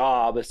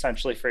job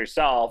essentially for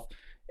yourself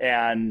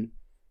and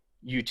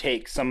you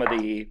take some of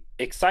the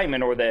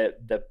excitement or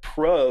the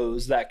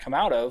pros that come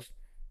out of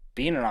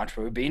being an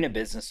entrepreneur, being a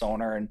business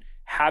owner, and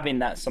having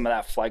that some of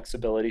that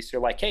flexibility. So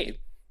you're like, hey,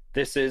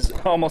 this is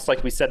almost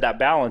like we said, that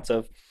balance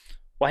of,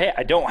 well, hey,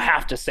 I don't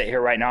have to sit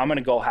here right now. I'm going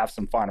to go have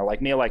some fun. Or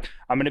like Neil, like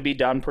I'm going to be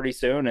done pretty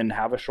soon and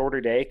have a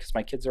shorter day because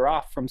my kids are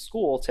off from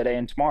school today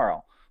and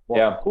tomorrow. Well,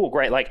 yeah, cool,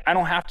 great. Like I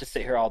don't have to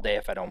sit here all day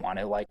if I don't want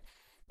to. Like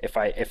if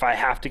I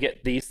have to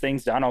get these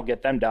things done, I'll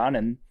get them done.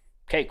 And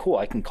okay, cool.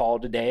 I can call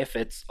it a day if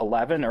it's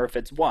 11 or if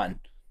it's 1,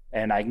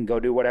 and I can go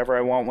do whatever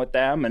I want with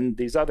them and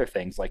these other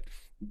things. Like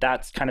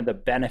that's kind of the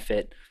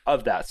benefit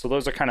of that. So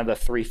those are kind of the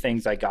 3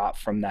 things I got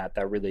from that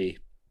really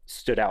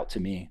stood out to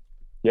me.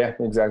 Yeah,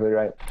 exactly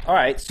right. All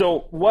right.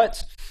 So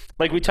what,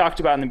 like we talked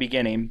about in the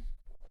beginning,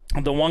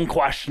 the one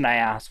question I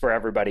ask for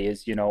everybody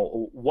is, you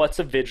know, what's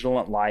a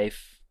vigilant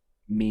life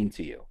mean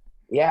to you?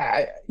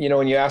 Yeah.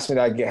 When you asked me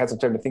that, I had some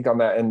time to think on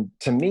that. And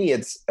to me,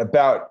 it's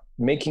about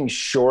making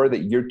sure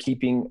that you're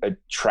keeping a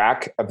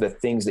track of the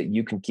things that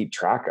you can keep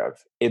track of.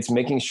 It's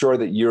making sure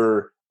that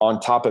you're on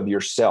top of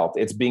yourself.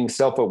 It's being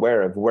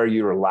self-aware of where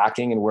you're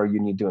lacking and where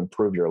you need to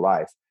improve your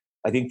life.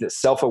 I think that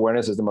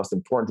self-awareness is the most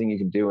important thing you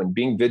can do. And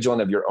being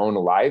vigilant of your own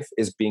life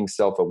is being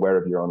self-aware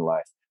of your own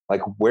life.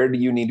 Like, where do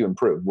you need to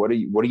improve? What are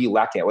you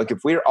lacking at? Like, if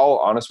we're all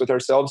honest with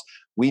ourselves,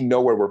 we know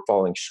where we're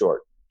falling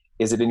short.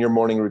 Is it in your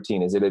morning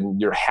routine? Is it in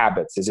your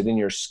habits? Is it in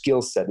your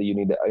skill set that you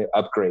need to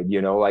upgrade?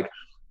 Like,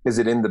 is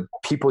it in the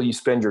people you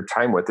spend your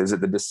time with? Is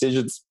it the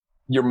decisions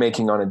you're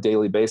making on a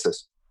daily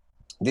basis?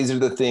 These are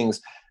the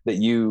things that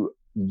you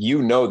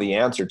know the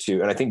answer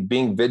to. And I think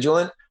being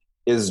vigilant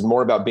is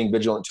more about being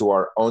vigilant to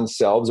our own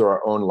selves or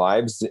our own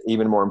lives,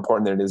 even more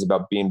important than it is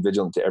about being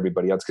vigilant to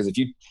everybody else. Because if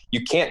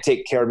you can't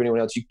take care of anyone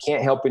else, you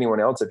can't help anyone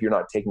else if you're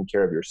not taking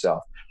care of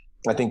yourself.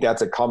 I think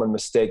that's a common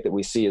mistake that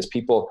we see is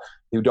people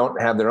who don't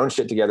have their own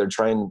shit together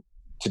trying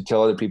to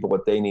tell other people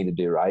what they need to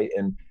do, right?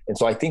 And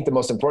so I think the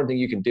most important thing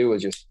you can do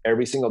is just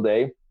every single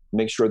day,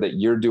 make sure that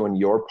you're doing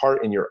your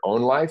part in your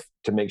own life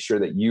to make sure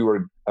that you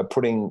are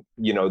putting,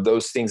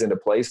 those things into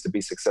place to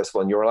be successful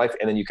in your life.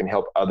 And then you can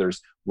help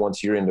others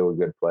once you're into a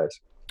good place.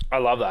 I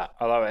love that.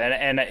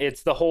 And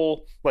it's the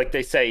whole, like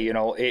they say,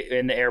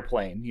 in the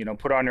airplane,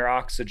 put on your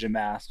oxygen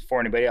mask before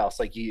anybody else.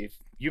 Like if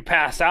you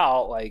pass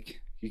out, like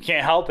you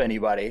can't help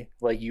anybody.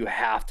 Like you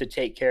have to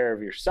take care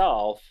of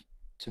yourself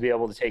to be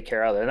able to take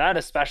care of others. And that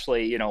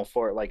especially,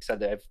 for, like I said,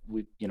 that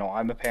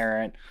I'm a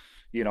parent,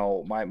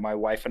 my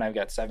wife and I've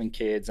got 7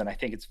 kids. And I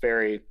think it's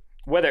very,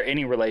 whether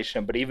any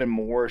relation, but even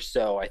more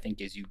so, I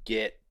think as you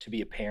get to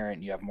be a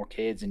parent, you have more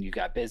kids and you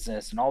got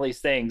business and all these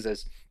things,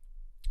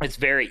 it's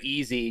very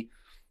easy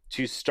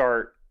to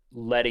start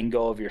letting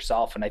go of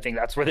yourself. And I think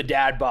that's where the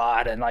dad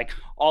bod and like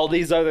all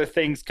these other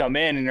things come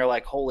in, and you're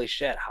like, holy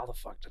shit, how the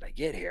fuck did I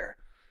get here?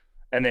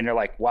 And then you're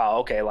like, wow,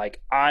 okay,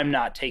 like I'm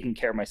not taking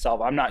care of myself.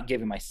 I'm not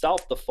giving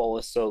myself the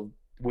fullest. So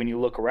when you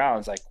look around,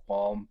 it's like,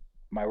 well,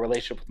 my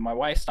relationship with my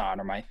wife's not,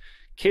 or my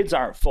kids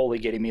aren't fully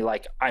getting me.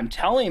 Like I'm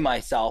telling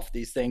myself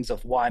these things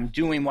of, well, I'm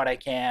doing what I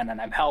can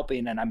and I'm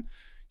helping and I'm,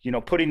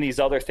 putting these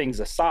other things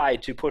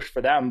aside to push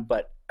for them.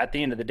 But at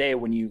the end of the day,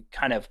 when you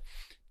kind of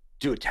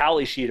do a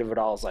tally sheet of it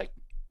all, it's like,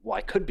 well,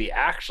 I could be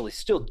actually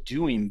still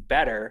doing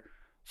better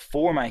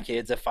for my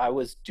kids if I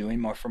was doing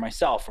more for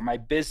myself, or my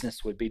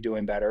business would be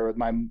doing better, or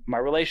my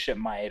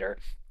relationship might, or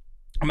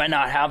I might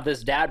not have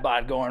this dad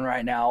bod going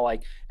right now.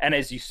 Like, and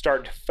as you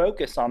start to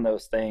focus on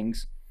those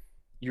things,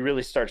 you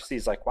really start to see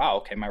it's like, wow,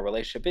 okay, my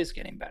relationship is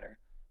getting better.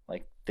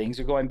 Like things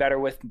are going better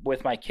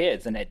with my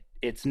kids. And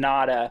it's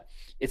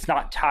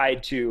not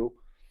tied to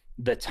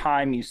the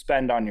time you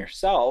spend on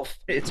yourself.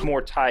 It's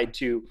more tied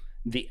to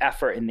the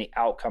effort and the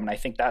outcome. And I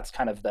think that's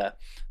kind of the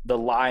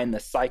lie in the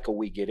cycle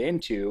we get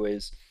into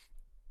is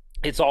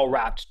it's all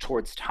wrapped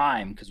towards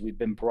time, because we've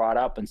been brought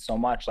up in so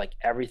much, like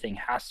everything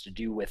has to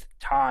do with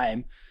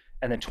time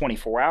and then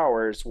 24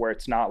 hours, where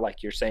it's not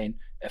like you're saying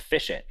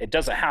efficient. It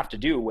doesn't have to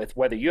do with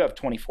whether you have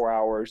 24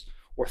 hours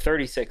or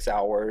 36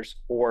 hours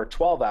or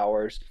 12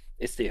 hours.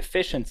 It's the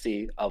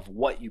efficiency of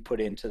what you put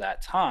into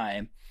that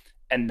time.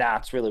 And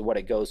that's really what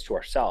it goes to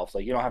ourselves.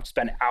 Like you don't have to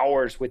spend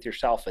hours with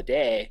yourself a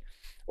day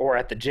or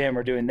at the gym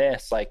or doing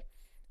this. Like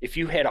if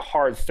you hit a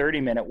hard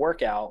 30-minute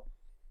workout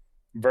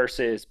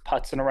versus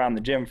putzing around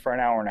the gym for an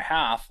hour and a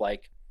half,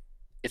 like,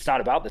 it's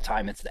not about the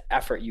time, it's the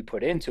effort you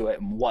put into it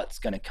and what's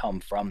going to come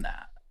from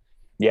that.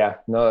 Yeah,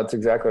 no, that's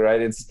exactly right.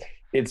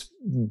 It's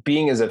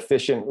being as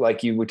efficient,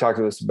 like we talked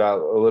to us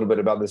about a little bit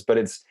about this, but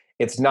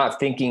it's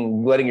not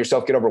letting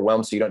yourself get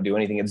overwhelmed so you don't do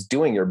anything. It's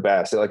doing your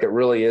best. Like, it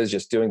really is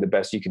just doing the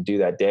best you can do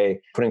that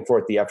day, putting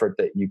forth the effort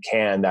that you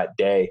can that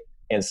day.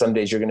 And some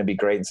days you're going to be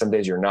great and some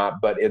days you're not,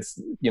 but it's,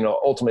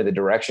 ultimately the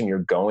direction you're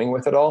going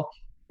with it all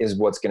is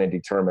what's going to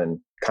determine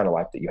kind of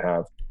life that you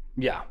have.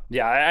 Yeah.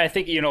 I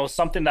think,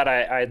 something that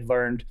I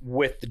learned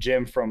with the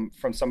gym from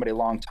somebody a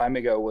long time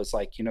ago was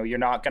like, you're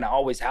not going to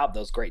always have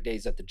those great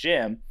days at the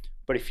gym,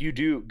 but if you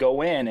do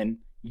go in and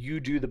you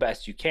do the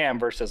best you can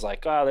versus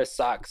like, oh, this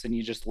sucks, and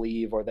you just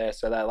leave, or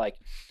this or that, like,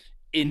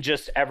 in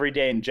just every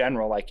day in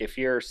general, like if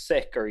you're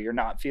sick or you're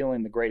not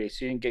feeling the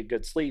greatest, you didn't get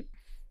good sleep,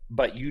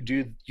 but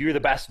you're the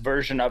best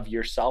version of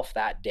yourself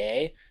that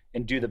day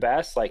and do the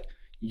best, like,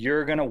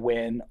 you're going to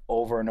win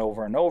over and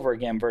over and over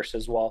again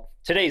versus, well,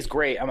 today's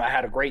great. I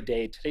had a great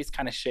day. Today's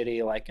kind of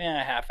shitty. Like,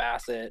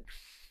 half-ass it.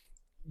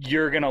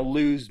 You're going to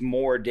lose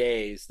more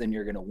days than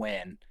you're going to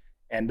win.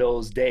 And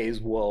those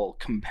days will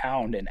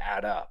compound and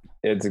add up.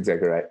 It's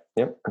exactly right.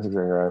 Yep. That's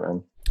exactly right,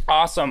 man.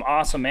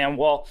 Awesome, man.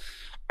 Well,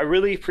 I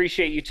really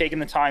appreciate you taking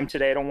the time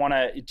today. I don't want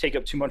to take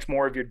up too much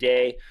more of your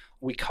day.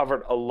 We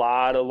covered a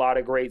lot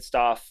of great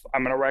stuff.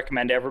 I'm going to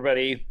recommend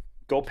everybody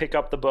go pick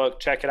up the book,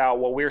 check it out.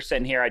 While we were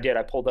sitting here,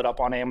 I pulled it up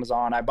on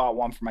Amazon. I bought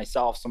one for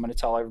myself. So I'm going to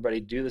tell everybody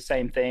to do the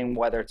same thing,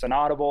 whether it's an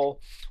Audible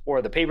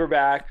or the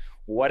paperback,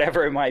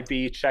 whatever it might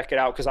be, check it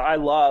out. Cause I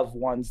love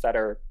ones that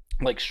are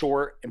like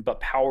short but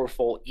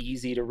powerful,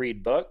 easy to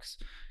read books.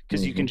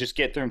 Cause you can just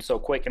get through them so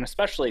quick. And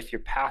especially if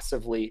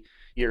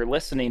you're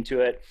listening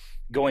to it,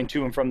 going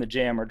to and from the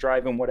gym or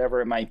driving,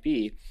 whatever it might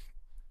be,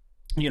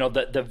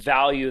 the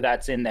value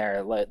that's in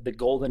there, like the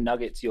golden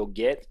nuggets you'll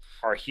get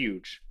are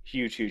huge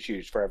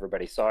for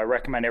everybody. So I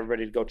recommend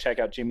everybody to go check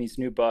out Jimmy's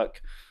new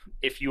book.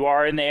 If you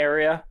are in the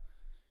area,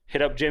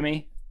 hit up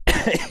Jimmy,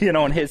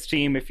 and his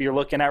team. If you're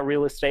looking at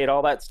real estate,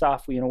 all that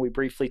stuff, we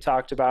briefly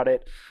talked about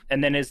it.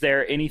 And then is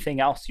there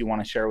anything else you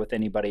want to share with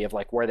anybody of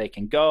like where they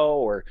can go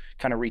or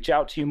kind of reach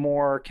out to you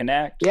more,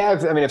 connect? Yeah.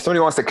 If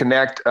somebody wants to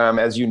connect,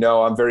 as you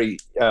know, I'm very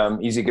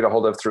easy to get a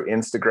hold of through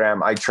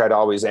Instagram. I try to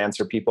always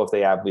answer people if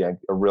they have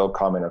a real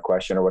comment or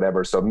question or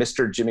whatever. So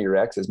Mr. Jimmy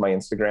Rex is my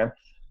Instagram.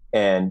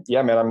 And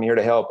yeah, man, I'm here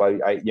to help.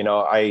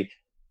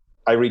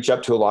 I reach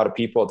up to a lot of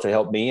people to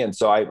help me. And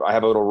so I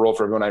have a little rule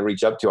for everyone I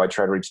reach up to. I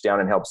try to reach down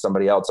and help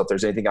somebody else. So if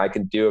there's anything I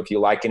can do, if you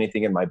like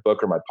anything in my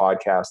book or my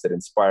podcast that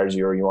inspires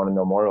you or you want to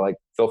know more, like,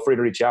 feel free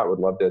to reach out. Would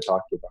love to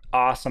talk to you about it.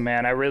 Awesome,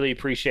 man. I really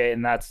appreciate it.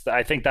 And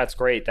I think that's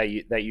great that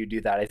you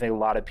do that. I think a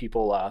lot of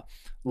people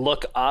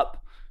look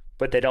up,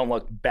 but they don't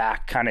look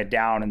back kind of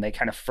down, and they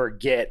kind of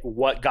forget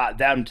what got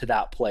them to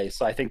that place.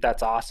 So I think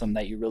that's awesome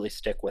that you really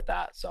stick with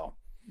that. So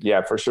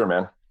yeah, for sure,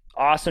 man.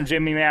 Awesome,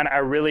 Jimmy, man. I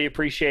really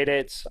appreciate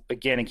it.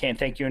 Again, I can't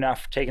thank you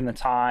enough for taking the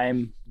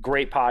time.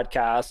 Great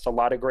podcast, a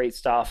lot of great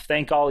stuff.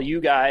 Thank all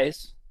you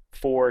guys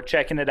for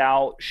checking it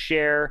out.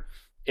 Share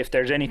if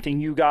there's anything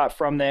you got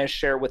from this,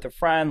 share it with a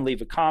friend,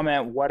 leave a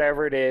comment,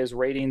 whatever it is,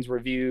 ratings,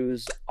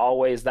 reviews,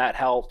 always that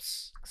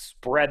helps.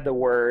 Spread the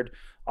word.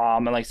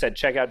 And like I said,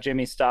 check out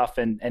Jimmy's stuff,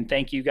 and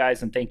thank you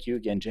guys. And thank you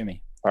again,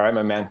 Jimmy. All right,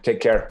 my man. Take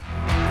care.